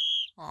ball?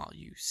 Oh,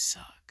 you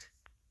suck.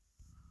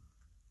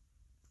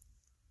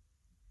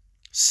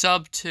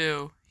 Sub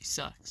 2. He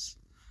sucks.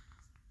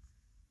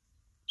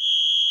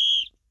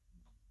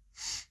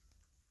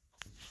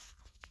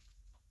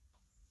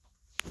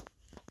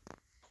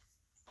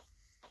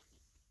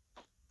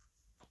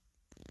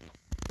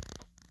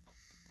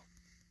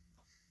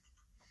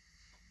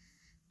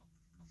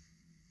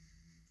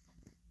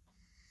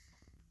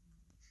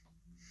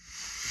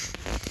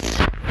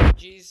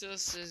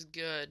 Jesus is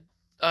good.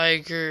 I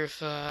agree with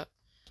that.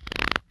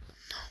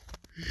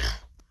 No.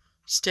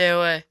 Stay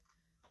away.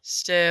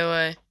 Stay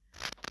away.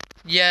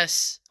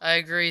 Yes, I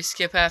agree.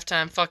 Skip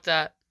halftime. Fuck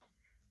that.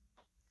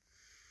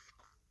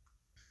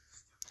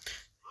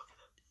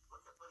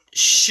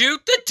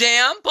 Shoot the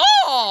damn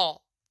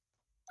ball!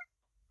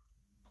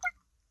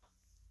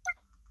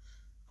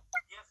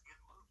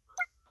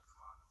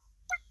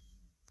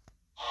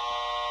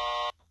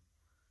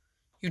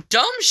 You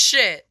dumb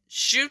shit!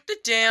 Shoot the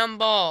damn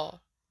ball.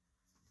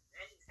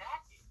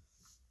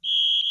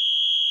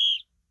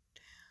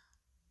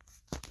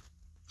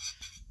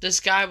 This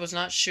guy was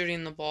not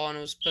shooting the ball and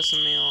it was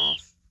pissing me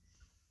off.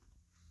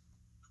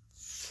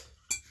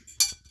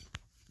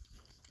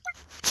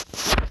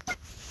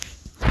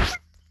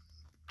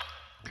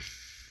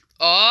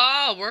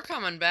 Oh, we're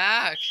coming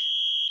back.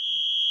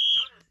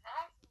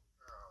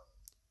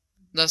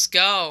 Let's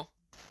go.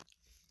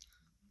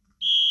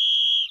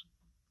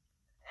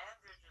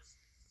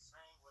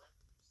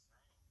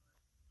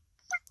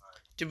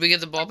 Did we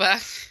get the ball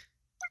back?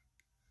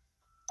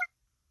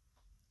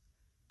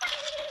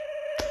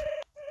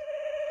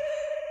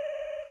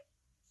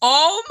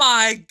 Oh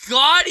my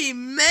god, he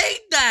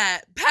made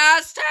that!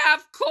 Past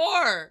half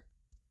court!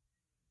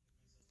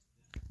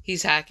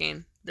 He's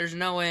hacking. There's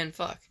no way in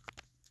fuck.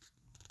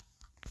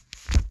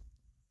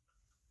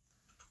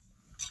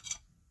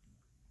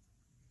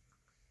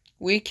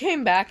 We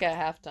came back at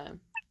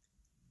halftime.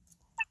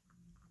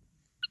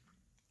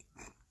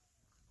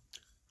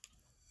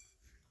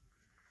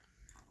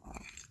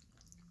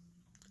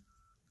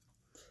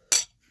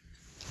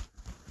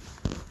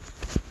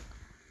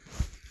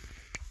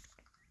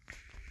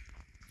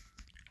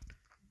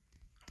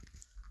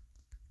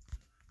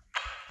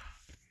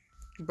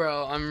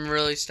 Bro, I'm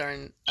really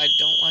starting... I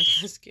don't like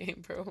this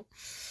game, bro.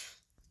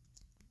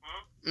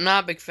 I'm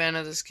not a big fan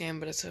of this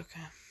game, but it's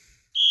okay.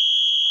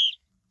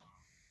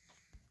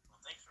 Well,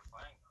 thanks for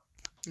playing,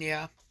 though.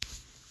 Yeah.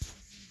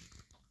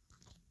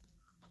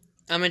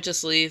 I might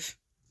just leave.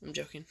 I'm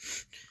joking.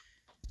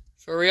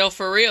 For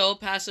real,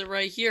 pass it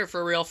right here.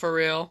 For real.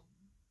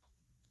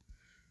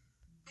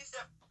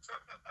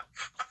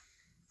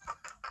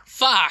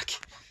 Fuck!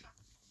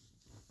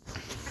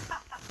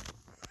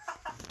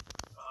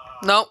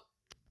 Nope.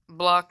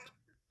 Blocked.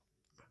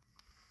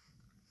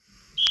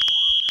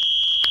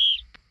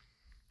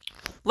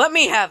 Let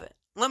me have it.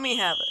 Let me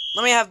have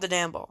the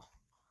damn ball.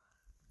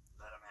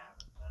 Let him have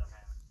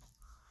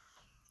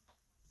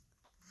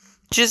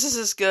it. Jesus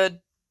is good.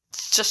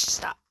 Just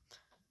stop.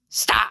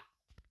 Stop.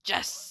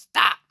 Just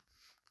stop.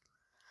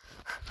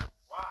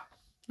 Why?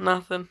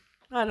 Nothing.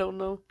 I don't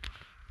know.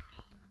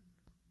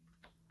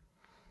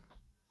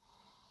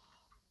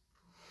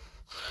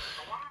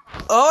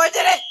 Oh, I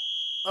did it!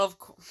 Of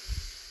course.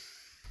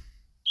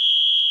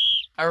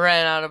 I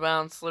ran out of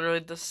bounds literally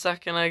the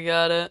second I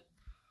got it.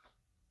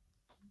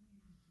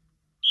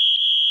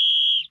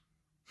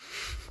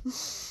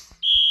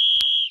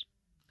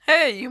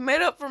 Hey, you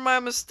made up for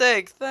my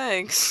mistake.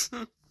 Thanks.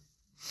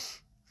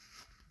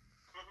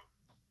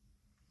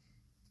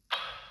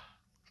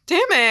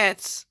 Damn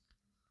it,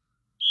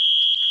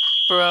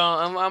 bro!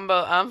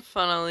 I'm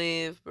finna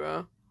leave,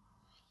 bro.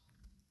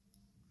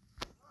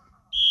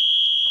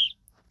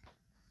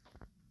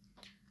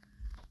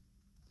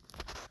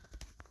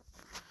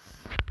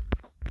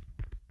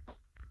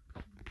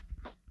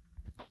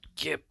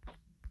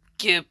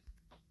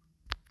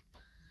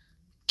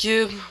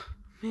 Give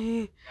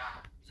me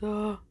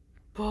the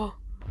ball.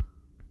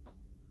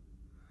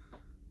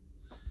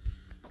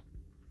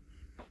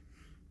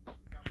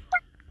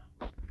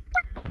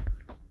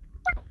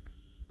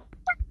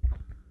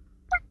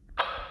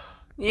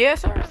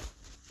 Yes, sir.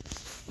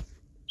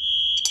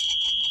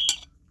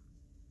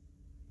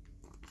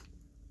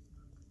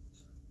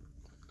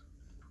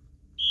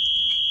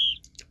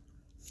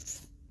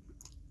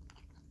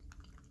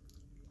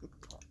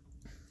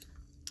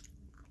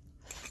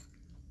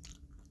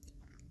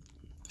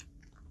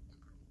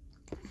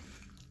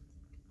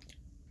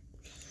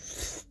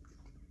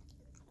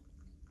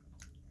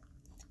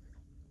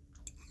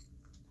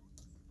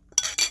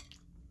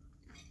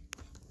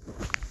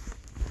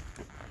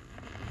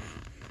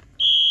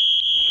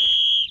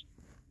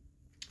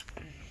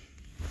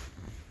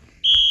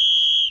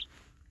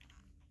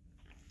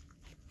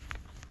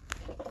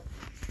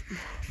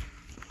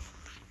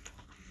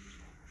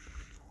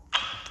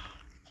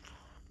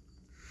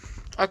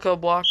 I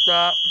could block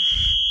that.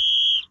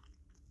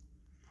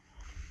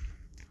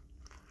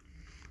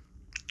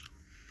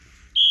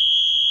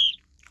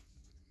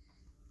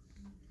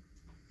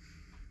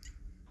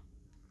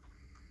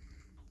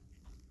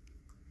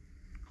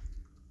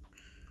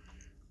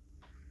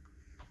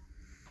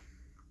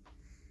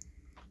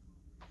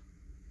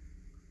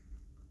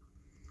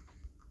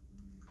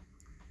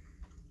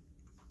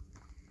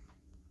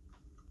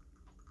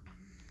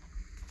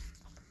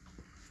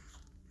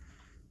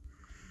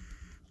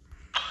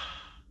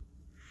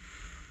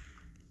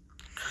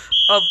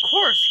 Of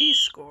course he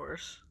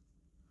scores.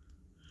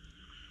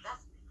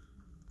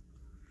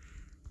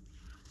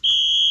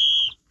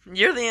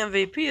 You're the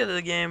MVP of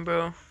the game,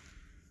 bro.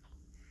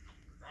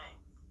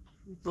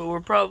 But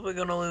we're probably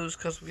gonna lose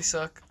because we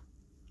suck.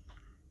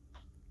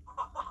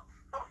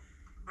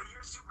 But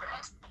you're super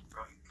active,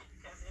 bro. You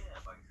can't say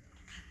that about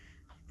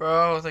yourself.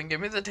 Bro, then give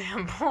me the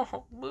damn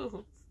ball.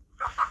 Move.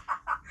 Hey,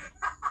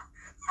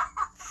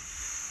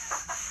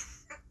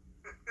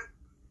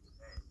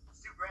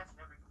 super active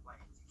never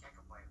complains. You can't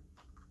complain.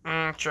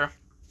 Sure.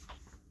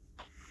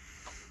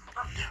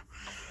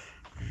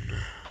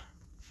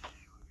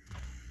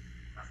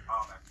 That's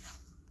all that counts.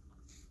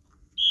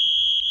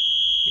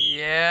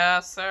 Yeah,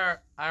 sir.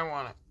 I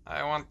want it.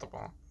 I want the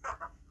ball.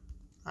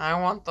 I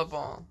want the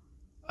ball.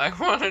 I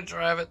want to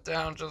drive it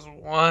down just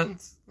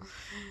once.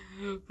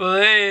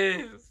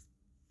 Please.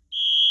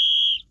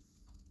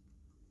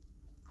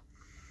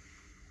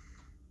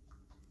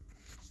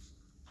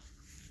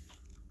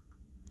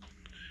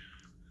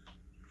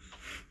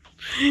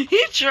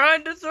 He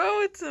tried to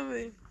throw it to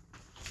me.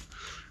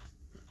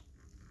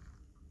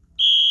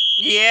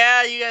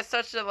 Yeah, you guys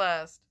touched it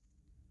last.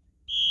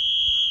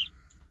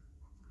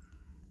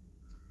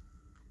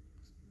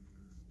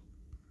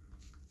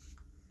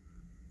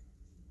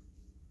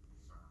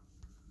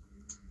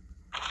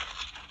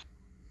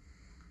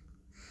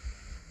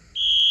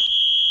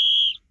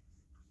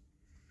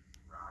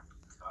 Rock,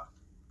 tough.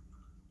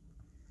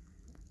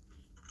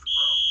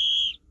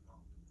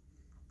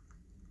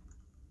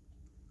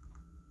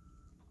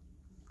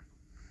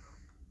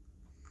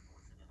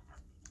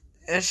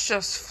 It's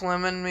just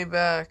flimming me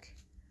back.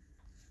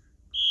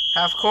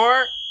 Half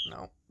court?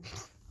 No.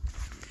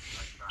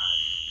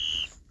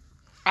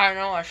 I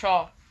know, I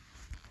saw.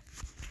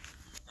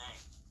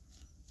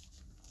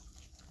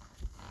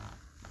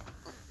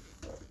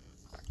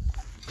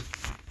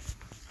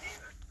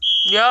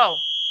 Yo.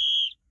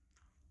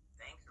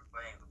 Thanks for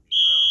playing with me,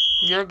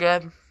 bro. You're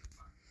good.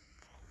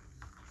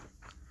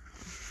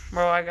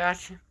 Bro, I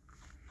got you.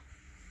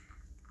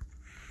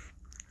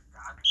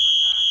 God, my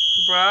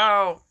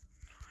Bro.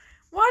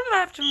 Why did I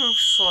have to move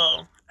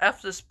slow?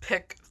 F this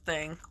pick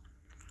thing.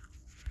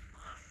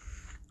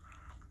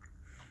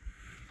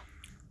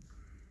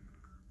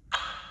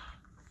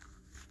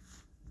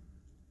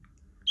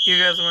 You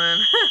guys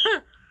win.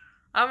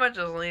 I might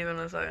just leave in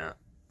a second.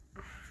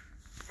 guy.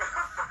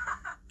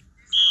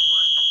 You said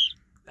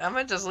what? I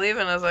might just leave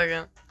in a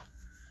second.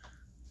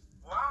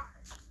 Why?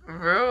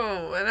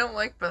 Bro, I don't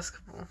like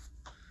basketball.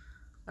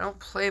 I don't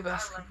play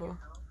basketball. I like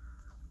it, though.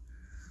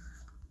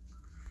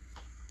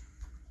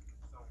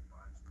 So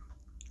fun.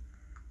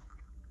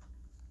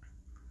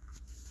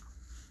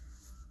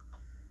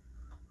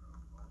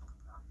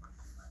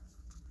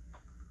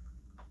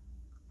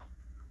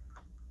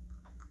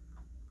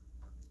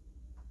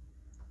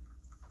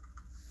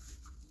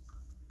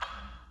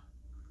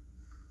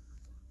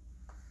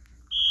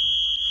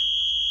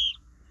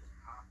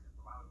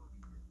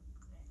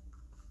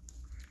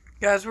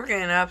 Guys, we're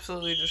getting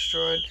absolutely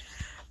destroyed.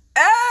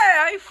 Hey,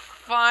 I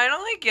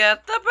finally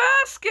get the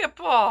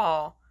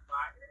basketball.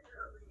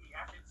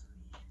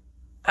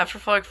 After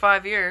like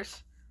 5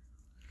 years.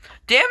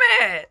 Damn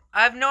it!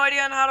 I have no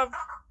idea on how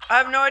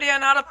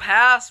to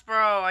pass,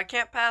 bro. I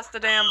can't pass the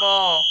damn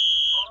ball.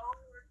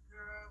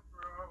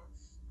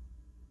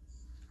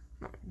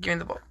 Give me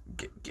the ball.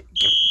 Give me the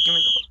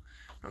ball.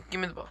 No,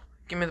 give me the ball.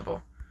 Give me the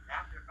ball.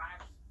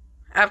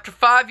 After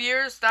 5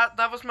 years,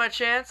 that was my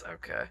chance?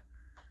 Okay.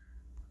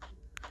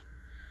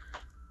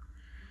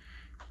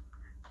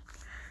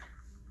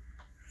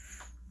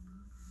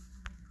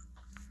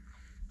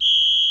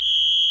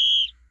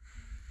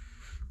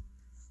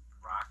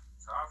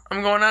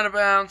 I'm going out of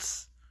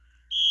bounds.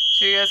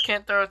 So you guys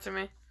can't throw it to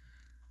me.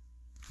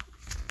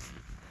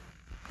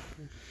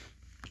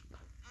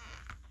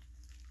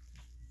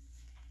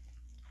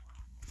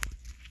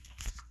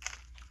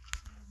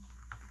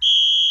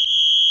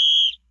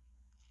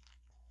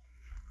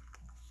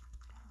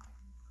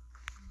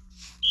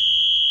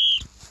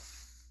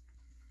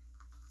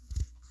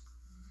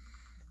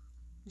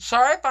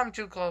 Sorry if I'm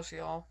too close,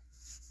 y'all.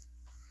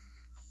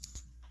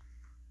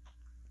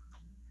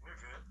 You're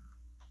good.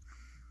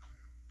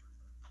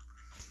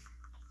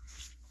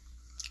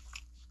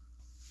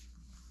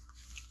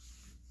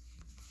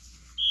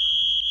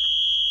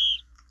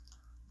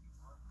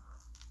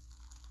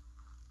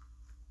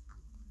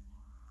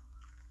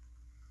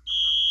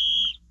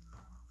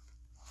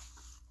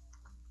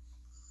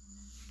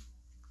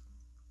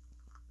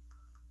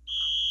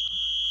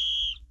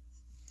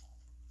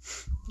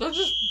 They're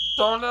just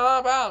throwing it out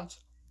of bounds.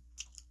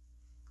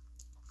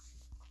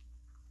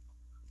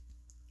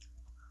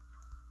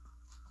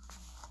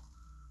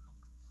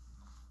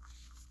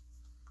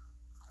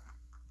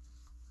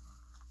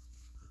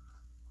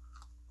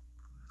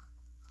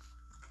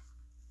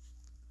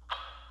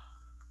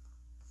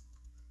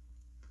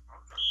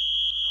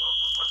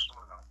 What's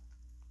going on?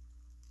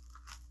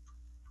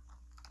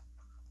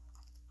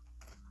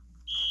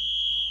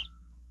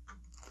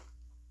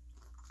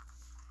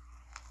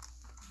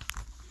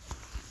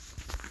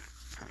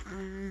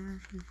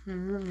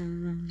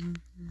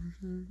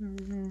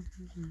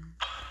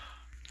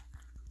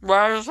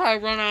 Why does I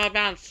run out of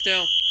bounds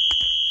still?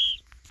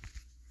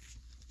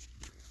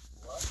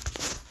 What?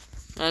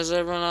 As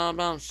everyone out of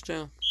bounds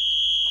too.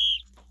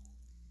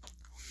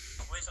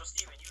 Wait, so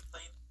Steven, you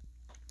played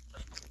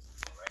this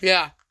before, right?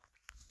 Yeah,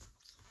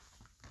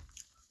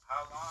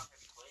 How long have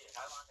you played it?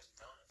 How long have you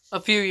known it? a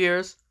few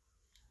years.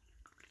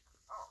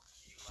 Oh,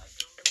 do you like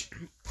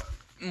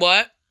it?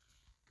 What?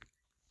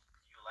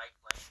 Do you like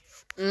playing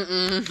it?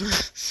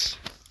 Mm-mm.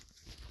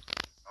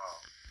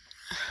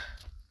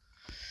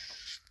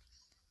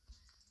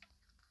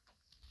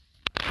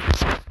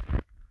 Oh.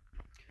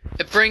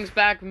 It brings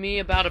back me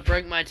about to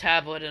break my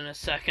tablet in a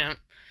second.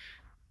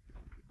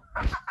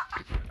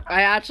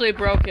 I actually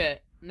broke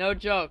it. No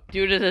joke.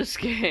 Due to this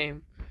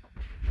game.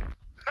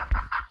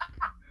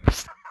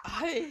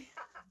 I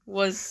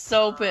was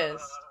so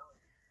pissed.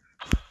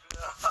 Wait,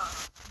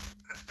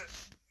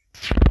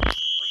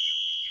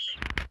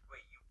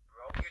 you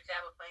broke your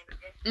tablet playing this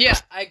game? Yeah,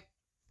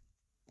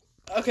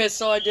 okay,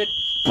 so I did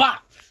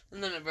pop,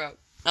 and then it broke.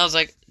 I was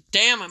like,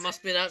 damn, I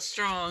must be that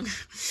strong.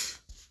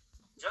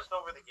 Just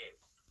over the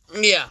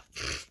game. Yeah.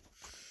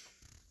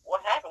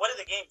 What happened? What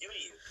did the game do to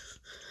you?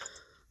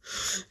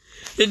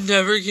 It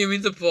never gave me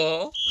the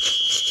ball.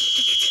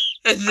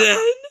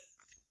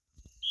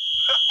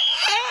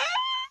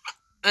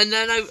 And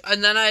then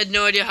I had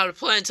no idea how to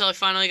play until I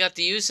finally got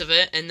the use of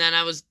it, and then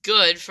I was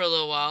good for a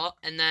little while,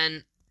 and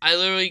then I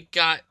literally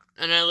got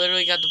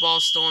the ball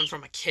stolen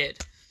from a kid.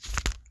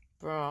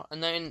 Bro,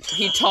 and then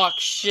he talked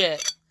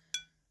shit.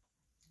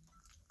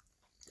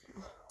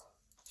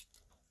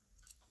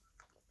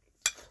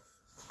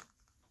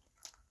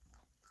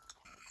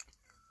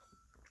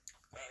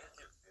 Man, this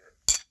dude's good.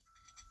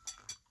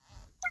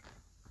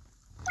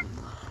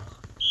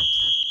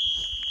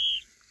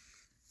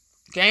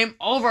 Game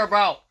over,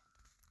 bro.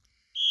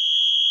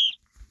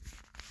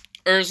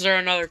 Or is there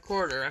another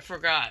quarter? I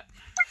forgot.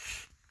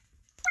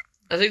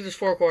 I think there's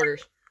 4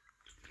 quarters.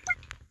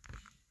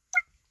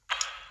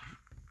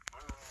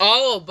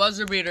 Oh,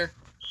 buzzer beater.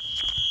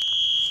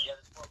 Yeah,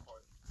 there's 4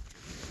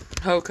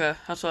 quarters. Okay,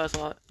 that's what I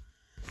thought.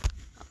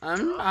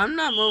 I'm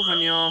not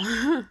moving, y'all.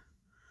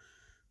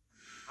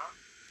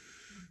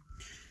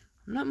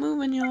 I'm not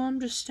moving, y'all. I'm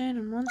just staying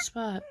in one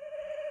spot.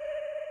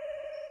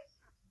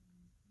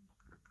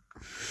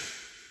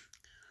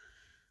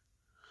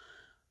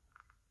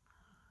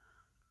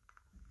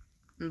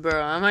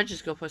 Bro, I might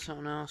just go play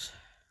something else.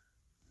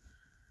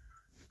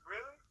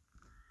 Really?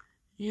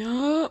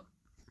 Yup.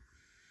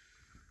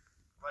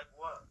 Like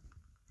what?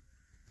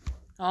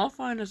 I'll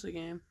find us a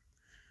game.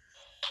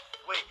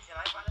 Wait, can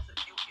I find us a...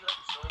 You like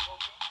the story mode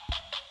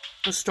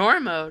game? A story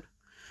mode?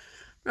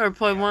 Never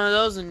played one of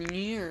those in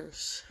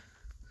years.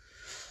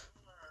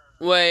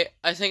 Wait,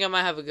 I think I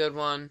might have a good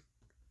one.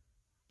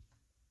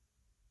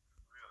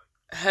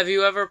 Really? Have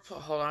you ever...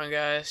 Hold on,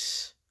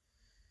 guys.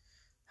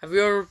 Have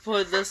you ever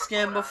played this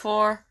game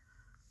before?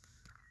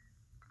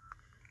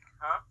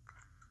 Huh?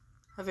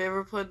 Have you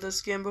ever played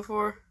this game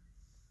before?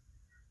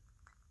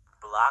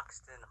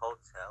 Bloxton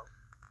Hotel?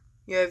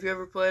 Yeah, have you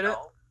ever played it?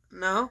 No.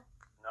 No?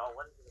 No,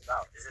 what is it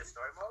about? Is it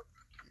story mode?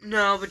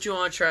 No, but you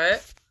want to try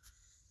it?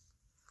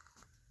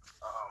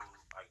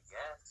 I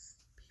guess.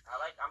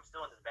 I'm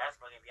still in this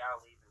basketball game. Yeah,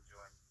 I'll leave and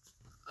join.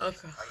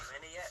 Okay. Are you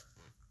in it yet?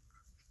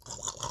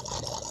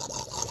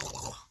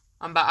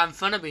 I'm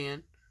finna be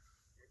in.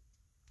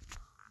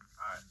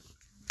 Alright.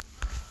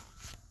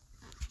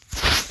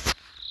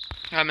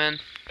 I'm in.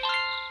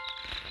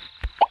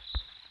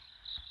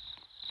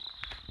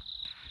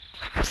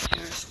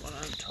 Here's what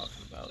I'm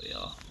talking about,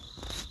 y'all.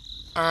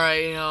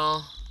 Alright,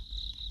 y'all.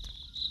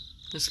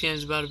 This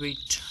game's about to be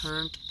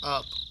turned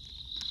up.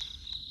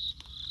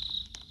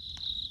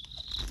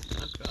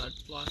 Oh god,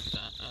 block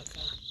that.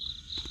 Okay.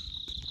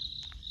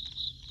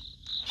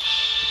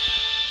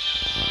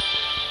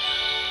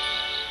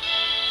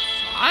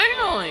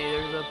 Finally,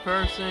 there's a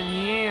person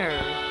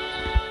here.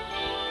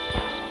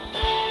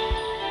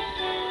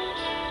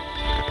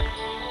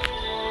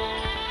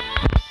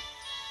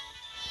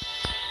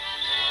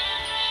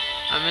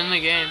 I'm in the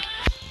game.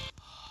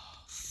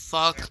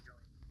 Fuck.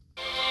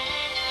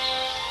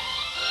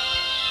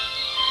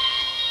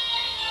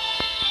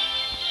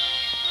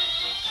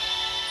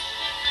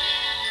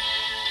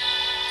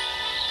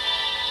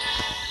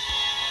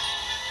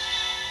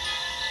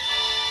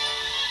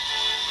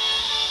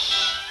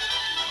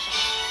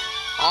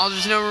 Oh,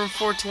 there's no room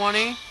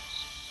 420.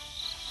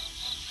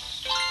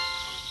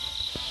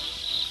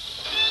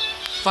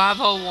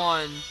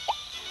 501.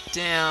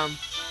 Damn.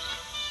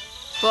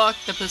 Fuck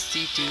the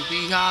pussy to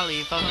be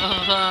holly.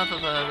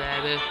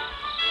 Baby.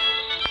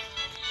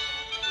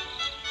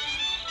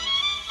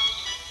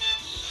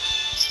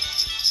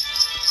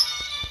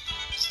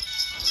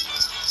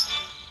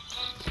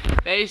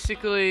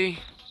 Basically,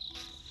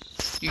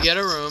 you get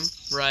a room,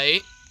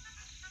 right?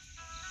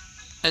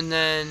 And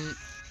then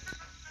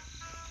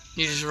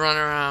you just run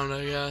around,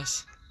 I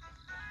guess.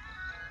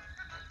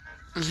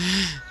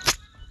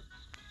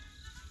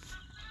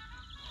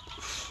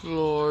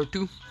 Floor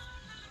 2.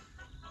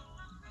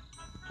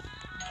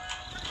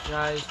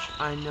 Guys,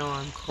 I know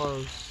I'm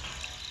close.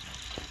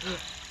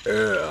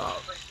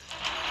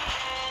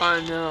 I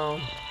know.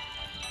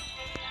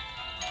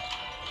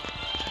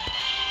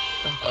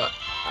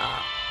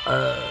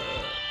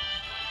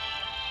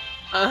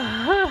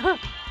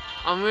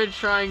 I'm gonna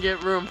try and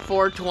get room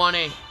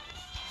 420.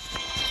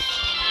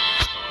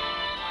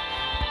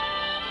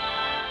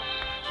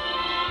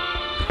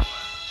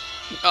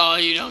 Oh,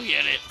 you don't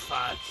get it.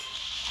 Fuck.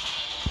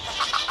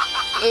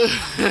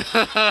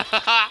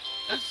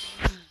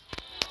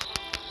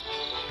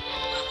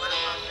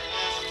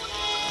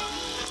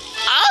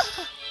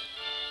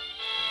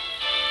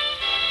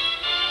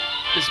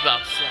 It's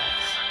about sex.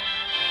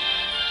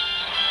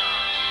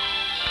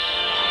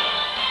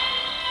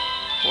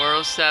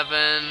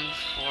 407,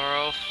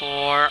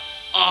 404.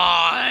 Oh,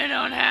 I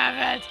don't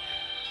have it.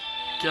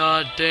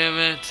 God damn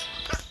it.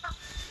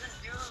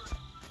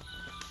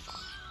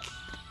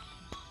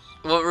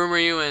 What room are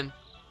you in?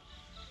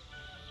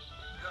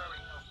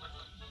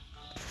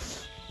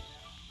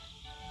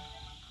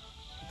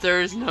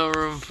 There's no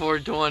room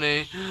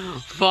 420.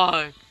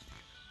 Fuck.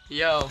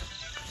 Yo.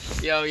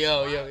 Yo,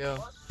 yo, yo, yo.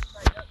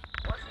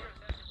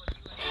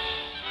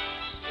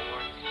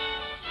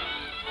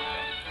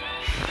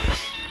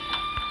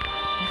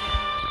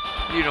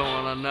 You don't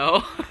want to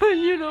know.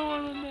 You don't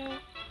want to know.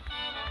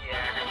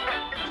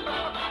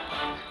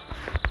 Yeah.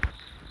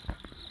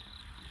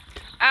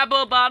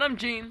 Apple bottom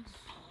jeans.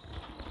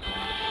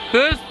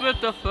 Who's with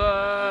the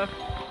fur?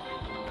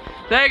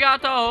 They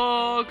got the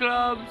whole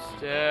club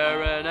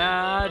staring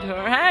at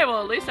her. Hey,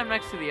 well, at least I'm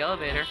next to the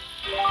elevator.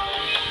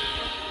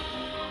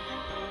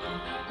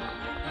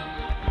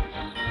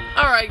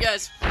 Alright,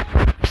 guys. I'm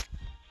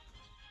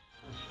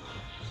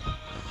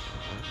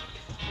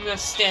gonna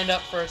stand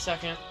up for a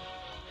second.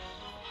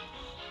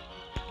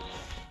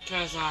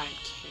 Because I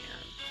can.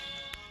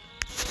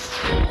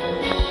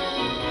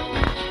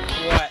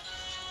 What?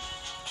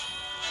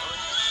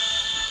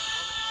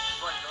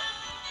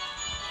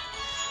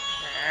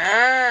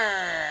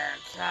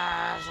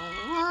 Cause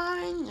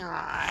why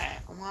not?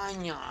 Why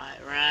not,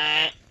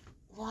 right?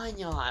 Why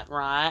not,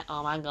 right?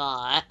 Oh my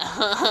god.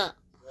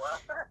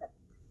 What?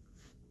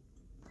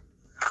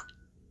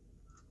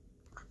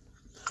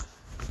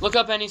 Look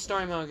up any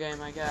story mode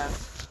game, I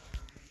guess.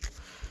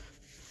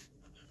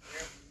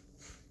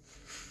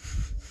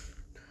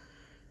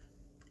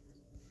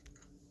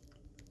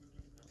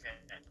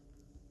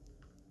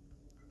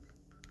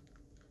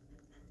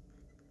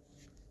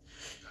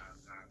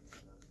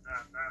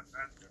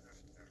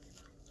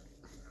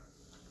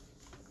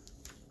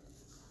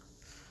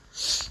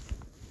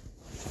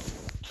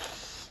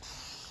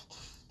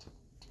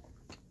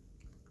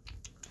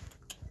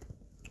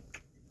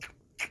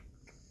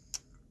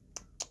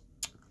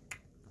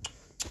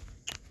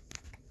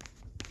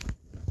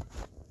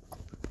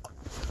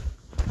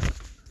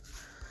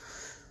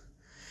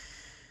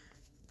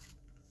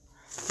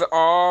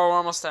 Oh,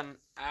 almost an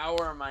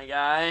hour, my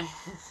guy.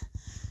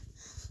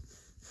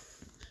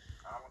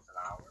 Almost an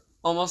hour?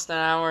 Almost an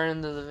hour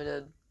into the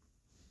video.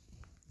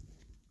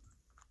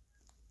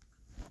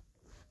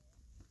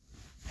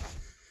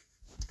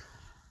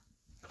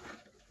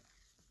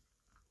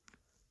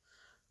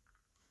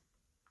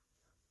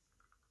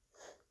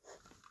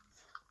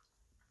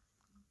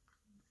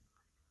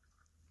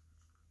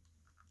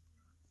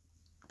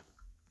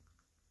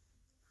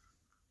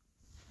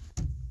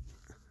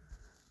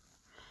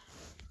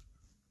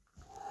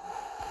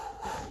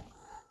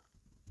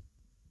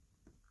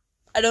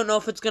 I don't know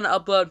if it's gonna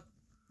upload.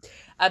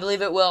 I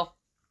believe it will.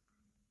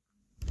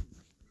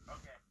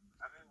 Okay,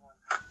 I'm in one.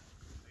 Are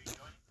you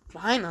joining?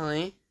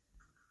 Finally.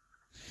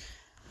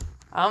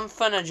 I'm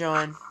finna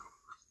join.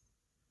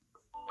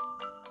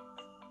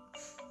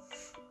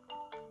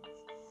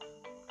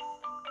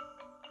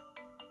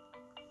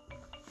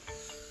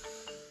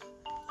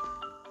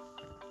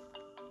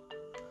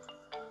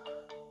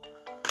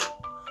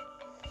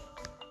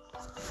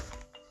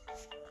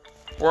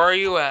 Where are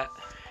you at?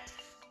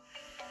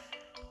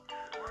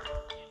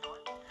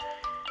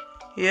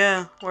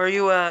 Yeah, where are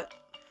you at?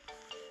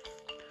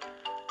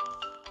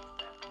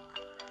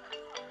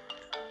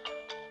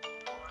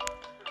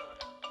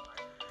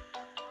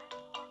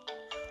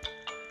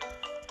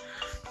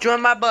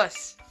 Join my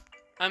bus.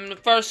 I'm the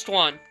first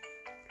one.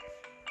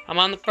 I'm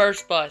on the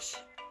first bus.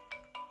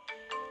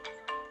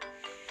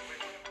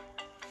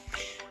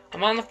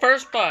 I'm on the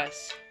first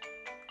bus.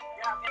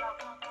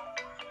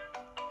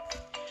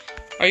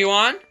 Are you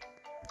on?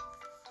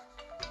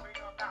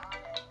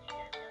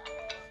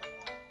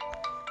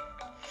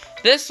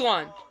 This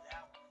one.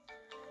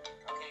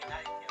 Okay, now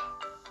you can.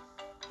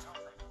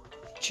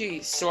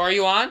 Jeez, so are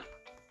you on?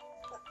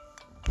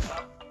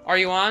 Are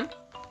you on?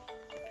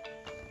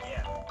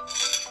 Yeah.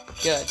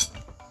 Good.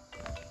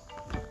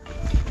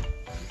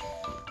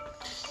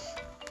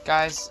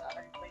 Guys.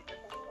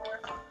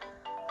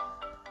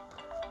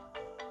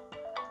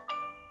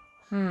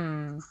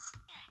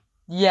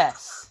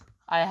 Yes,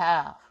 I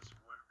have.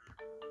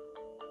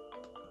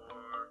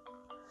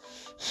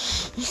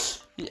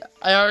 Yeah,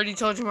 I already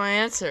told you my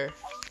answer.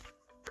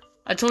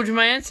 I told you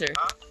my answer.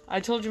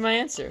 I told you my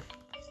answer.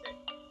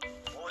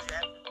 What was your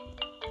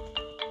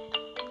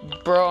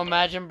answer? Bro,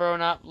 imagine bro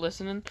not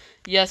listening.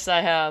 Yes, I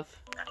have.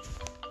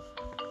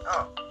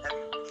 Oh, have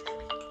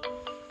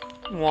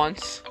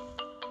Once.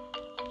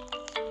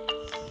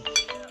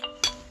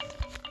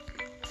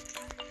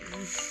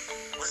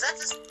 Was that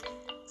just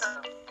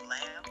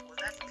lamb? Was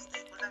that some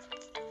steak? Was that some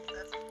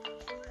good.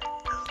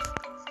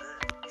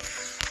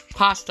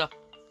 Pasta.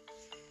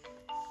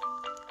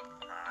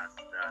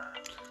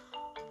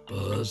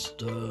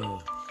 Pasta.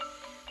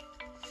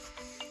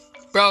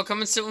 Bro, come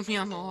and sit with me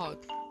on the log.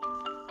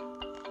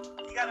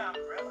 You got an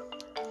umbrella?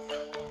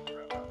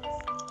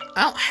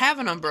 I don't have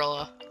an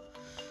umbrella.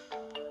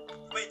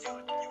 Wait, dude,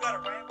 you got a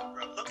Rambo,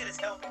 bro. Look at his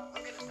helmet.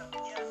 Look at his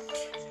helmet. He has his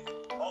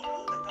helmet.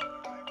 Oh, the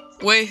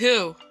helmet. Wait,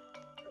 who?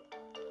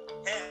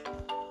 Him.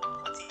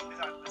 What team is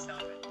on this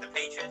helmet? The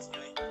Patriots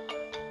doing.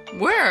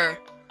 Where?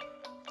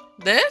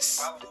 This?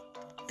 Follow me.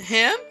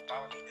 Him?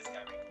 Follow me, this guy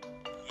right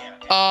here.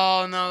 Yeah.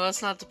 Oh, no,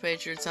 that's not the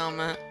Patriots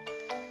helmet.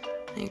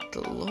 Thank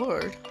the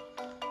Lord.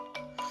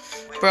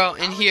 Bro,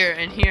 in here,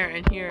 in here,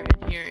 in here,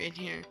 in here, in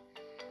here.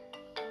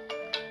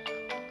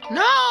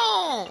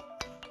 No!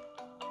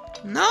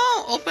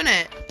 No! Open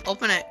it!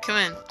 Open it. Come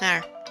in.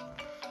 There.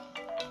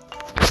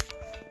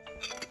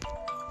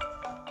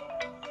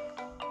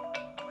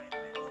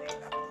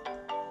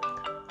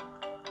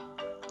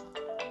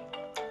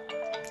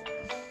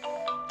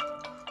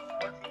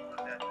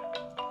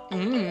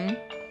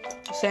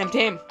 Same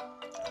team.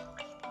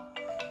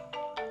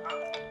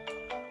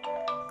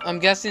 I'm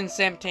guessing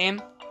same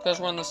team, because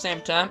we're on the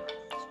same time.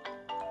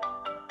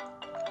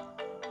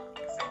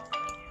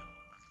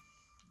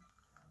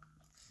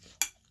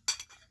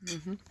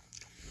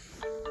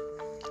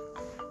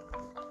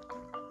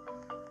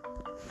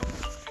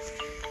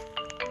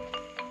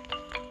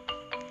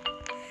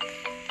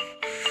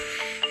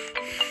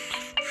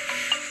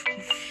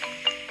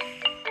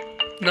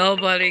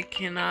 Nobody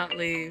cannot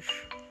leave.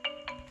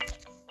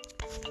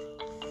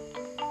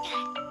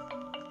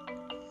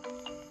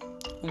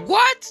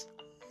 What?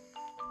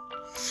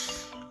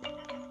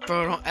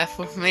 Bro, don't F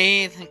with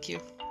me. Thank you.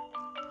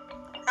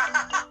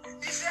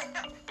 You said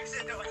no. This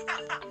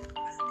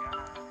guy.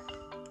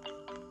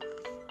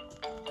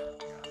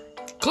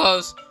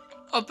 Close.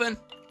 Open.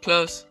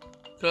 Close.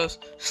 Close.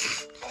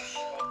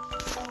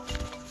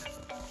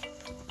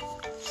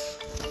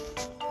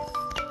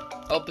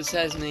 Open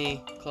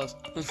sesame. Close.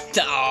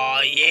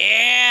 Oh,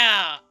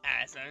 yeah!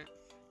 Awesome.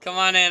 Come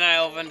on in, I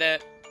opened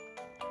it.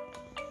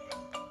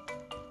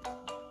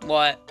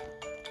 What?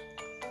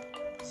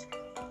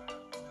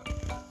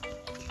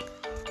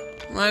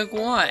 Like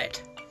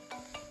what?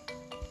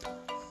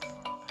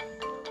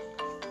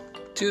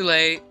 Too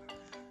late.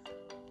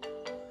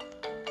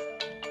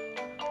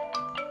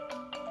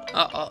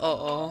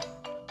 Uh-oh.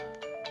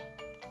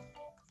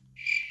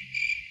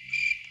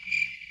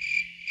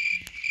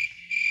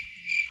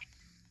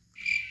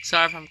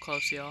 Sorry if I'm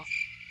close, y'all.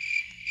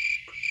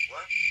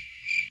 What?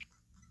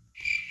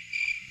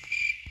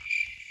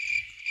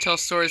 Tell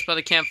stories by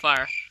the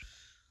campfire.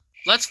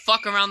 Let's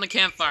fuck around the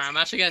campfire. I'm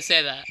actually gonna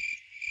say that.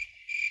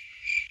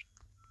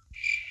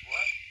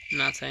 What?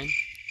 Nothing.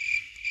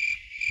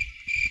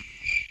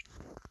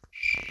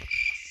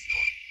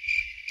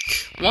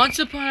 Once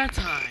upon a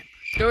time,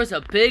 there was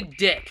a big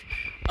dick.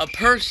 A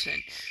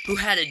person who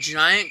had a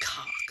giant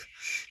cock.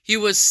 He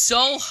was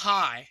so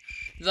high,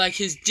 like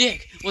his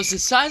dick was the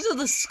size of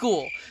the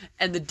school,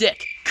 and the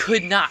dick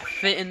could not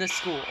fit in the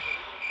school.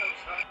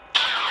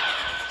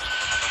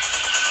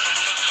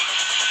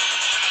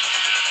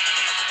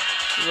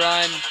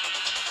 Run.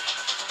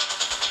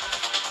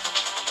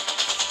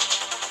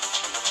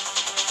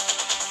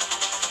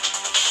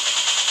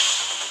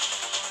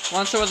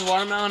 Once there was a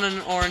watermelon and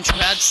an orange who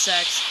had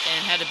sex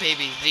and had a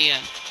baby. The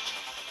end.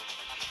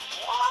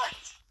 What?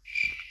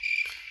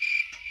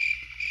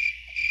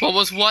 What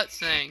was what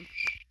thing?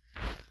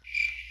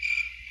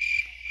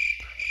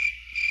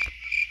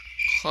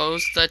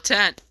 Close the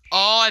tent.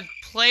 Oh, I've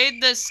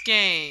played this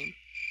game.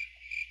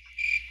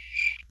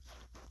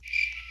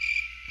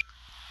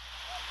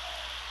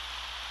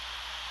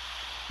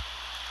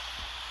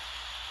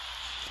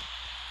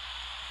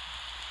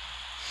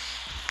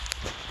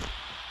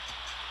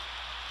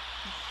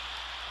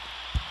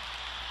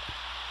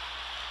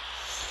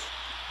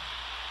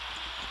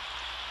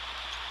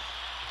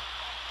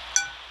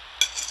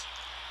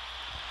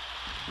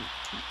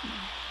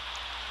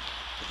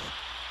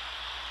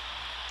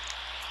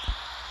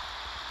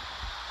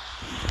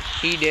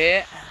 He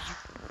did.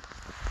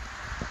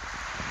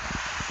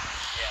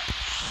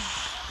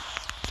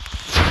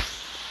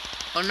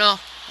 Oh no,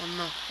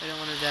 I don't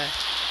want to die.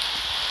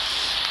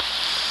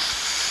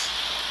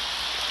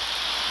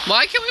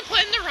 Why can't we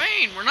play in the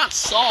rain? We're not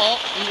salt,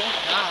 we won't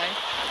die.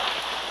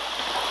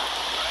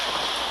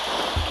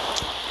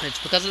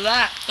 It's because of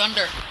that,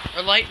 thunder,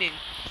 or lightning.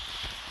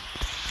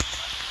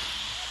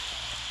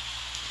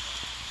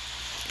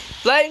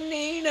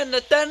 Lightning and the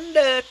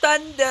thunder,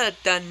 thunder,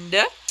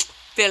 thunder.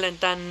 Feeling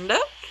thunder.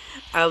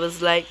 I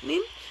was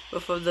lightning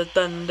before the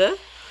thunder.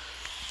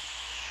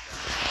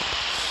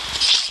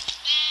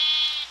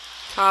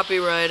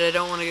 Copyright. I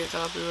don't want to get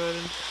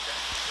copyrighted.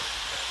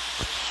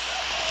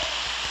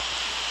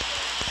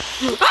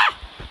 Ah!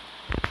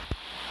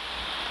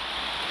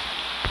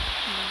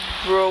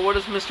 Bro, what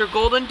is Mr.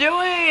 Golden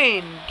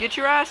doing? Get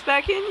your ass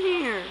back in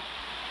here.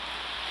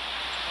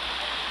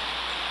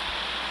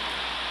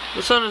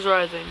 The sun is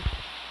rising.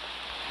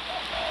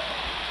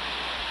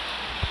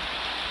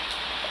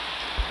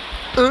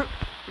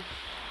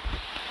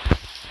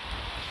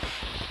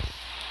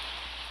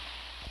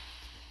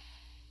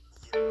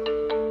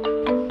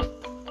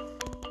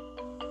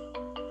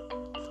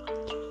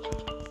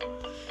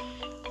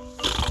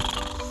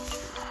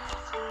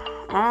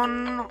 Oh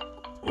no.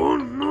 Oh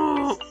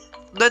no.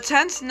 The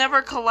tents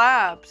never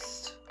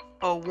collapsed.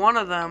 Oh, one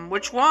of them.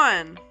 Which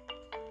one?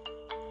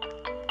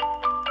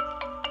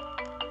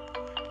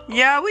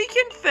 Yeah, we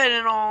can fit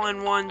it all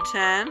in one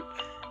tent.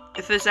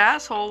 If this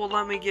asshole will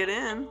let me get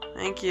in.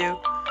 Thank you.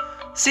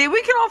 See,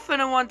 we can all fit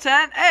in one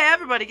tent. Hey,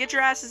 everybody, get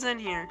your asses in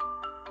here.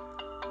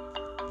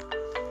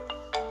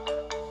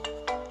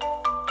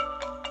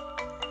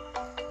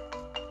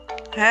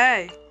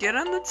 Hey, get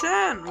in the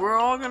tent. We're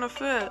all gonna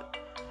fit.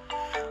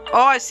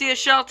 Oh, I see a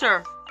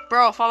shelter.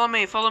 Bro, follow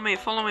me, follow me,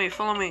 follow me,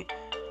 follow me.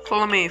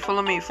 Follow me,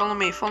 follow me, follow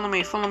me, follow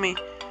me, follow me.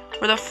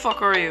 Where the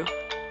fuck are you?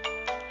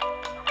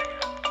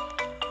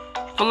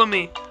 Follow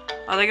me.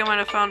 I think I might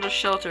have found a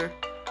shelter.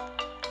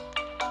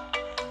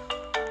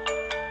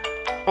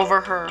 Over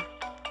her.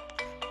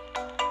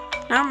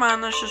 Never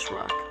mind, that's just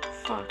rock.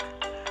 Fuck.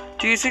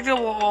 Do you think that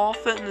we'll all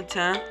fit in the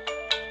tent?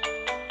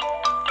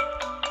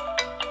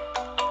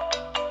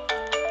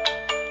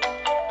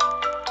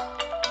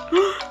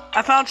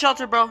 I found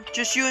shelter, bro.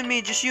 Just you and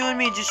me, just you and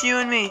me, just you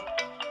and me.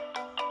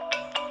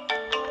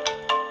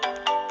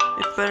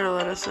 It better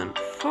let us in.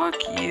 Fuck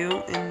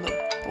you in the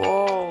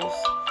balls.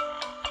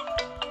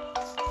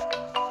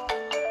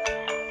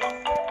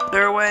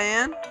 Their way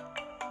in?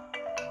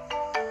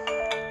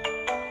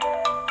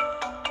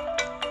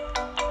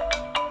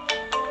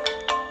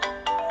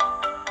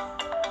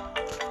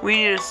 We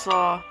need a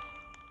saw.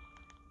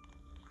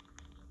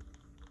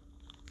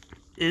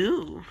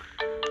 Ew.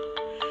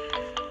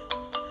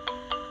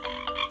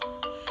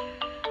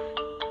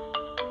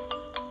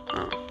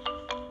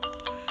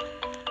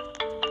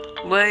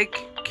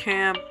 Lake,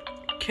 camp,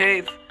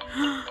 cave.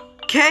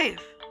 Cave!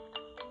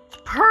 It's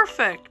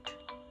perfect!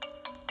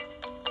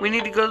 We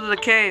need to go to the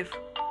cave.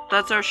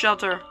 That's our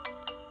shelter.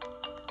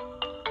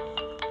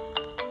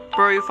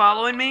 Bro, are you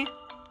following me?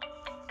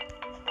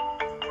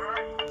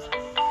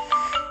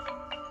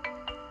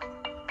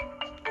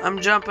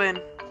 I'm jumping.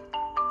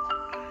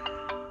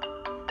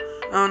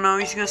 Oh no,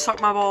 he's gonna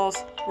suck my balls.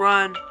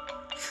 Run.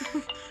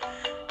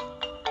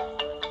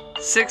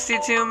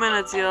 62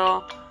 minutes,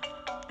 y'all.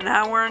 An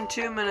hour and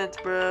 2 minutes,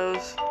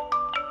 bros.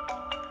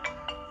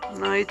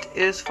 Night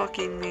is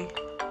fucking me.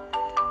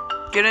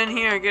 Get in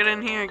here, get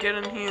in here, get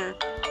in here.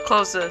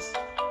 Close this.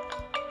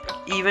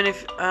 Even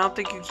if, I don't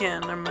think you can,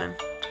 never mind.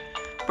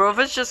 Bro, if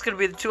it's just gonna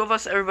be the two of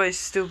us, everybody's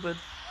stupid.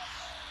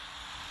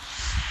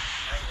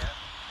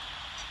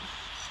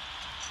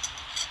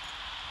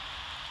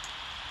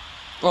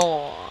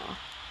 Oh.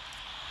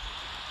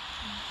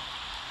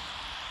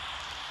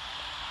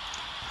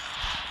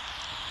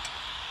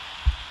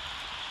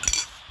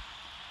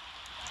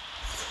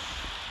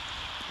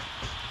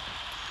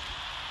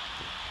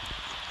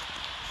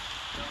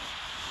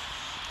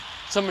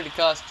 Somebody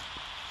cussed.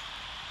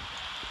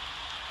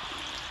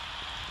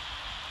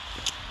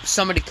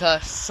 Somebody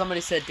cussed.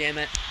 Somebody said, damn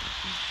it.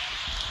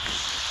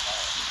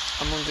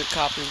 I'm gonna get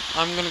copied.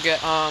 I'm gonna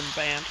get,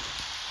 banned.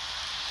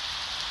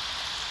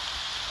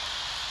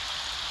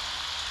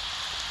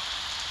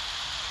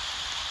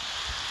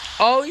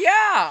 Oh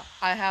yeah!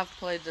 I have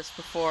played this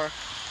before.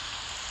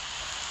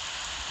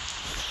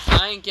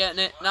 I ain't getting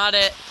it. Not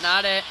it.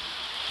 Not it.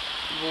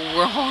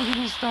 We're all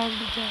gonna starve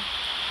to death.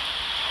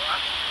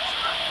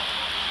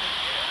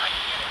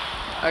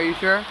 Are you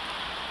sure?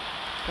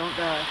 Don't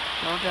die.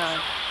 Don't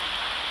die.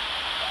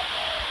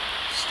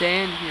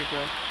 Stay in here,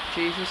 bro.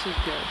 Jesus is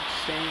good.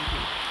 Stay in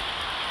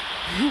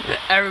here.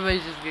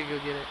 Everybody's just gonna go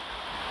get it.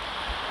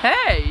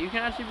 Hey, you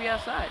can actually be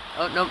outside.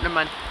 Oh, nope, never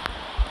mind.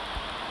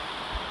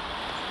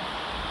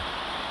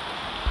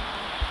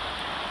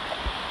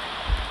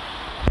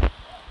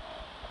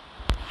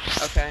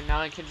 Okay,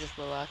 now I can just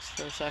relax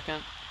for a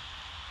second.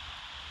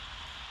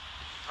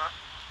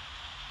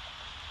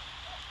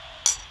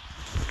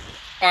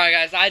 Alright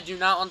guys, I do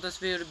not want this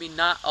video to be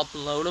not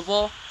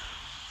uploadable,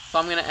 so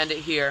I'm gonna end it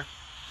here.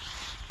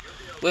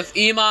 With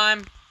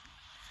Iman.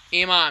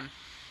 Iman.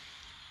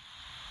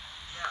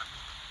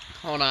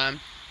 Hold on.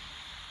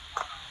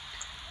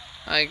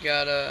 I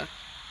gotta,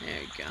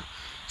 there you go.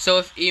 So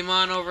with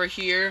Iman over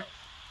here,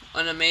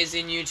 an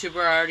amazing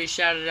YouTuber, I already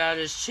shouted out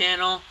his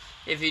channel.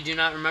 If you do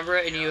not remember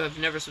it and you have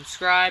never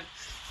subscribed,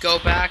 go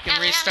back and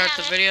restart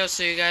the video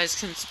so you guys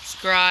can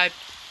subscribe.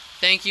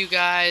 Thank you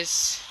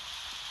guys.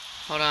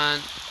 Hold on.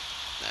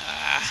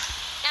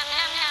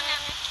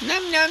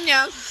 Nom nom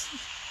nom.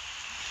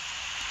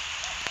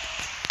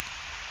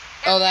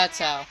 Oh, that's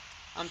how.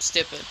 I'm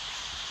stupid.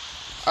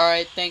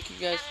 Alright, thank you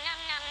guys.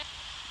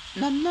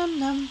 Nom nom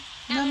nom.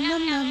 Nom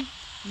nom nom.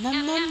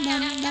 Nom nom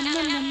nom. Nom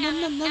nom nom nom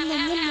nom nom nom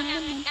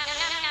nom nom.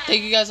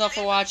 Thank you guys all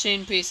for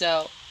watching. Peace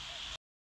out.